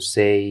to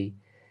say,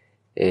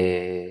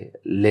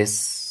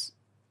 let's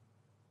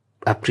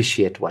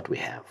appreciate what we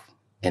have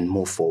and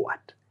move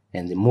forward.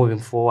 And the moving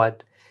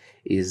forward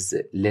is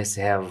let's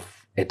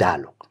have a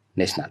dialogue,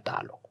 national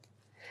dialogue.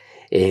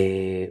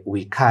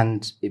 We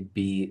can't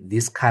be,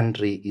 this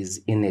country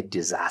is in a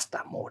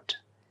disaster mode.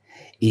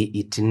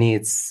 It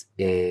needs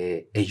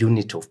a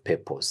unit of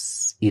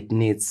purpose. It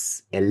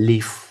needs a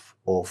leaf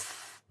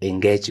of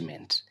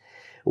engagement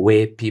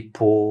where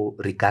people,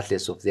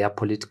 regardless of their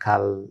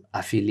political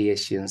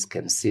affiliations,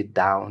 can sit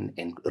down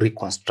and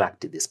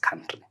reconstruct this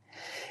country.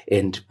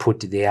 and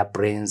put their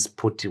brains,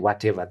 put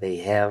whatever they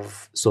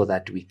have, so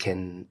that we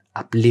can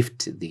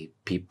uplift the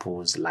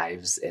people's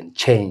lives and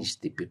change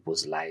the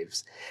people's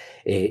lives.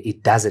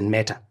 It doesn't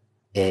matter.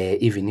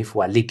 Even if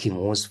we're leaking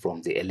news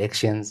from the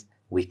elections,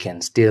 we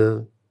can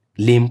still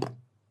limp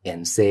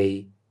and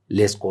say,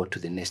 let's go to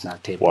the national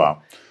table.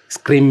 Wow.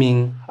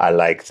 Screaming. I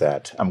like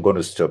that. I'm going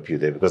to stop you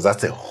there because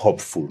that's a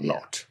hopeful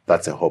note.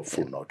 That's a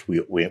hopeful note.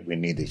 We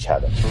need each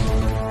other.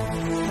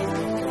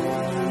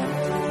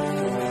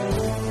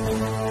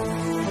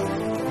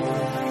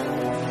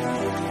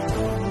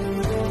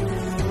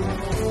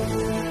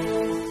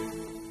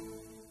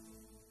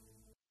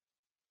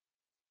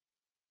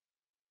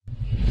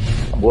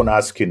 I'm going to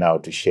ask you now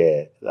to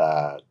share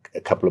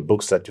a couple of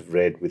books that you've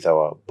read with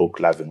our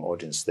book-loving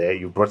audience there.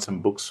 You brought some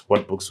books.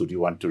 What books would you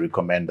want to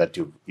recommend that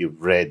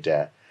you've read?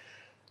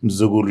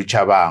 Mzukulu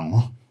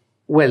Tshabangu.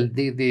 Well,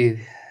 the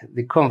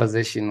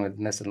conversation with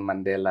Nelson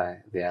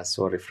Mandela, they are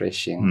so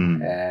refreshing.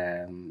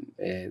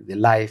 The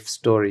life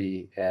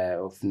story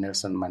of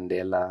Nelson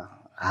Mandela,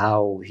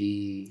 how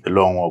he... The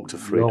Long Walk to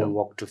Freedom. Long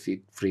Walk to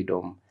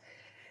Freedom.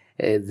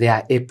 There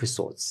are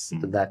episodes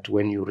that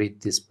when you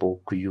read this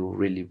book, you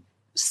really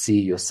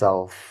see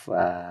yourself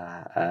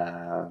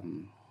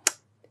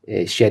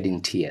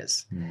shedding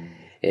tears.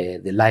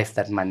 The life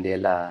that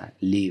Mandela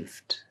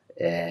lived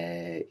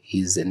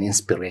is an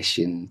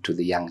inspiration to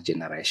the young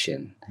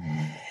generation.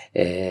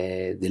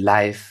 The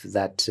life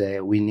that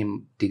Winnie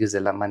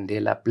Madikizela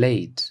Mandela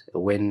played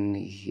when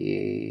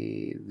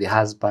the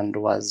husband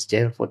was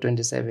jailed for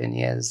 27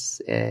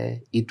 years,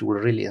 it will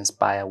really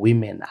inspire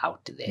women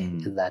out there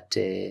that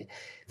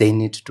they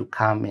need to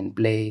come and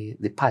play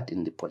the part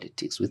in the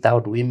politics.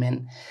 Without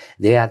women,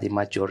 they are the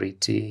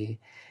majority.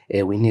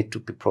 We need to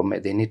be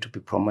they need to be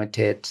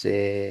promoted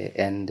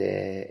and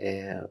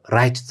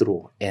right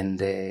through, and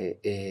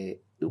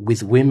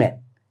with women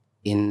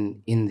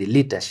in the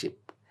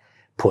leadership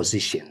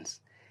positions.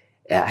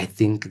 I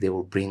think they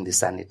will bring the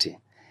sanity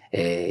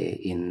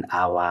in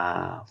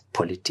our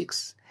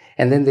politics.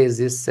 And then there's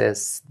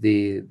this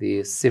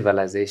the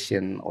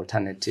civilization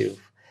alternative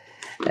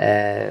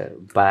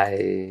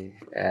by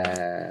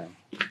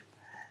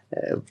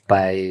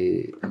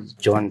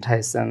John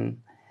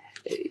Tyson.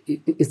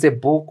 It's a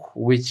book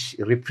which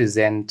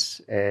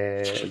represents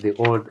the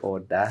old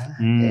order,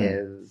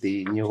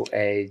 the new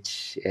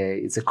age.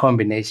 It's a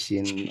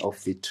combination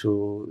of the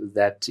two.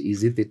 That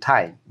is it the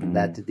time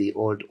that the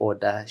old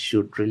order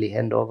should really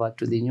hand over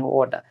to the new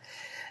order,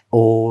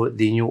 or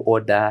the new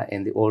order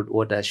and the old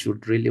order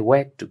should really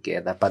work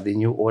together. But the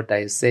new order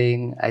is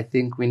saying, I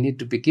think we need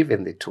to be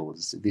given the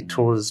tools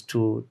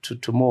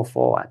to move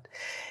forward.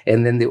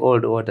 And then the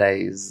old order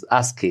is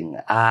asking,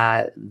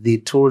 are the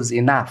tools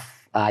enough?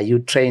 Are you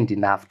trained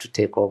enough to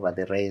take over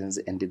the reins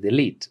and the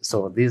lead?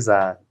 So these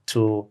are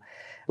two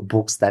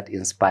books that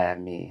inspire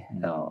me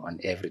on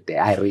every day.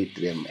 I read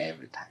them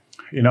every time.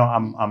 You know,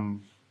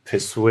 I'm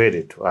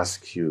persuaded to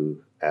ask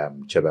you,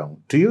 Tshabangu,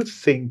 do you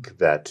think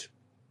that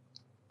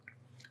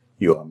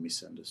you are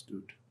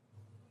misunderstood?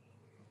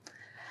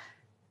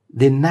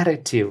 The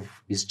narrative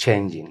is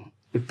changing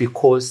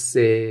because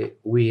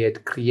we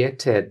had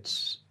created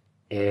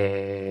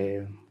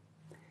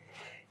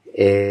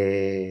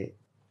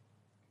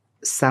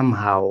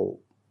somehow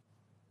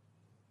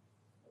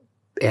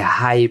a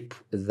hype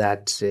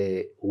that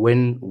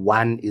when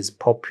one is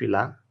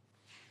popular,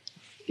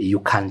 you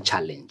can't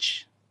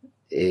challenge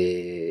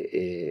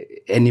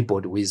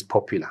anybody who is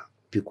popular,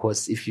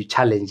 because if you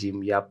challenge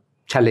him, you are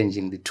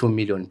challenging the 2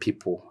 million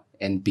people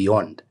and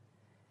beyond.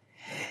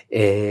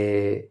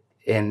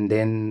 And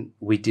then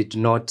we did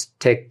not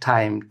take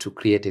time to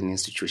create an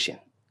institution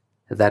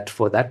that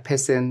for that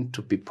person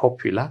to be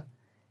popular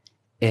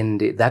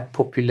and that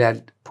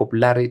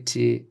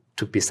popularity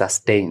to be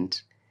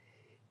sustained,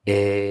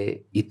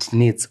 it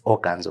needs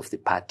organs of the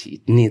party.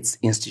 It needs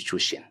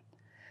institution.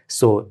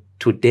 So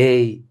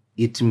today,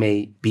 it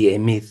may be a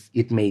myth.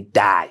 It may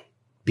die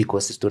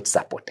because it's not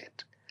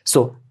supported.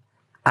 So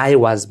I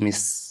was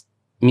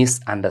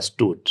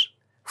misunderstood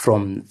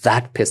from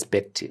that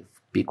perspective,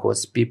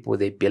 because people,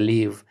 they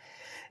believe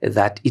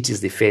that it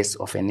is the face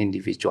of an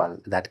individual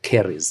that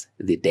carries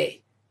the day.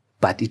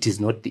 But it is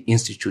not the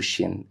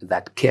institution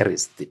that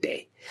carries the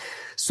day.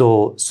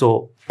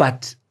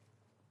 But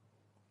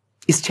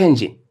it's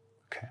changing.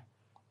 Okay.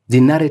 The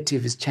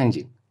narrative is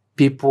changing.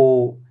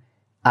 People,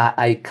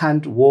 I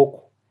can't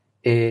walk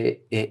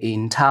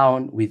in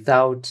town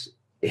without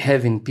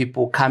having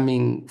people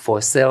coming for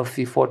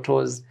selfie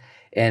photos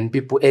and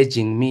people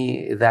urging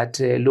me that,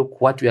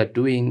 look, what we are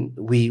doing,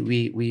 we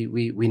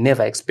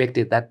never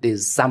expected that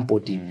there's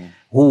somebody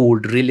who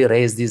would really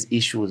raise these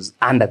issues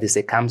under the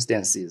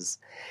circumstances.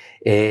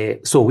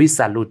 So we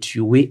salute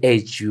you. We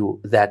urge you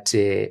that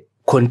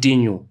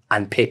continue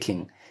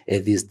unpacking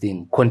these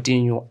things,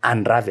 continue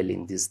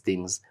unraveling these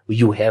things.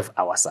 You have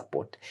our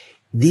support.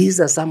 These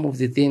are some of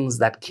the things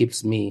that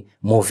keeps me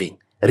moving,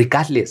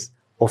 regardless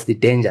of the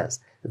dangers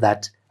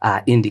that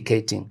are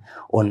indicating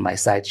on my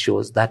side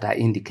shows, that are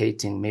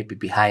indicating maybe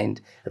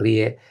behind,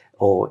 rear,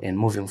 and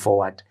moving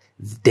forward.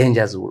 The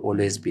dangers will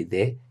always be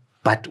there.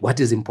 But what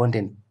is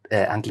important,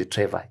 Uncle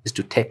Trevor, is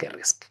to take a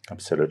risk.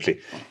 Absolutely.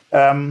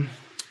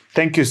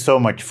 Thank you so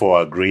much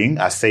for agreeing.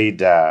 I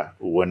said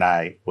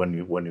when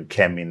you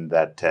came in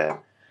that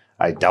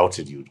I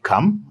doubted you'd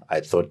come.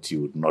 I thought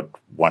you would not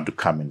want to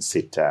come and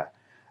sit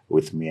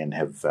with me and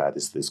have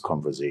this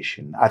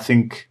conversation. I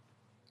think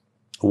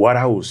what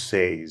I will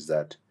say is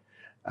that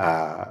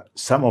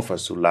some of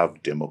us who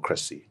love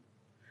democracy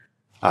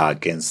are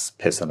against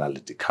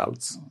personality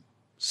cults.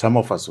 Some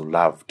of us who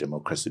love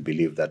democracy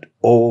believe that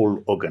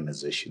all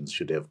organizations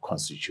should have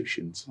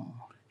constitutions,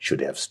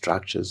 should have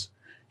structures,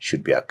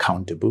 should be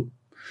accountable.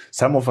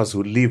 Some of us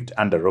who lived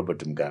under Robert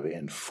Mugabe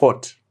and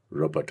fought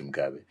Robert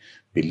Mugabe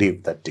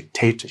believe that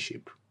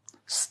dictatorship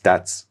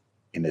starts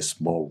in a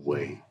small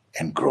way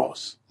and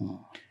grows.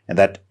 And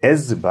that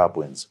as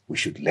Zimbabweans, we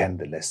should learn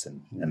the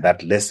lesson. And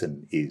that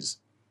lesson is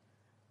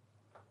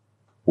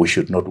we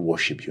should not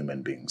worship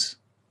human beings.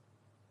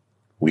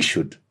 We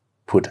should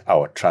put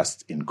our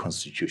trust in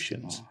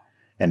constitutions.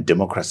 And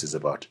democracy is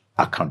about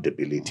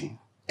accountability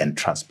and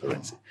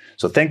transparency.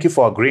 So thank you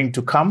for agreeing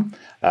to come.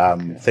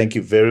 Thank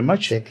you very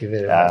much. Thank you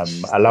very much.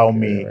 Allow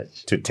me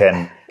to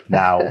turn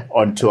now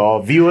on to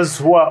our viewers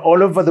who are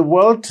all over the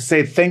world to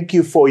say thank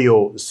you for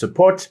your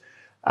support.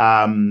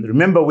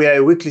 Remember, we are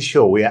a weekly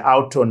show. We are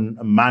out on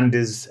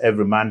Mondays,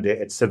 every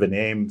Monday at 7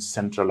 a.m.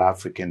 Central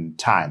African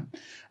time.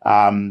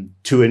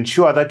 To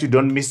ensure that you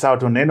don't miss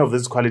out on any of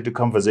these quality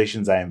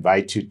conversations, I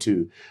invite you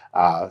to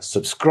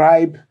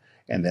subscribe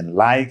and then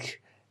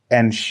like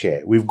and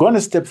share. We've gone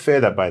a step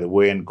further, by the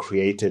way, and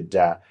created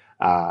a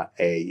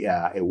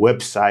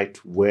website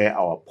where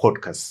our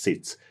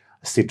podcast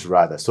sit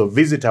rather. So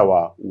visit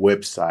our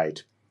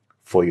website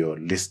for your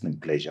listening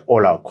pleasure.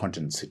 All our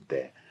content sit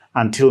there.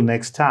 Until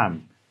next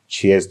time,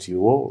 cheers to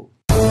you all.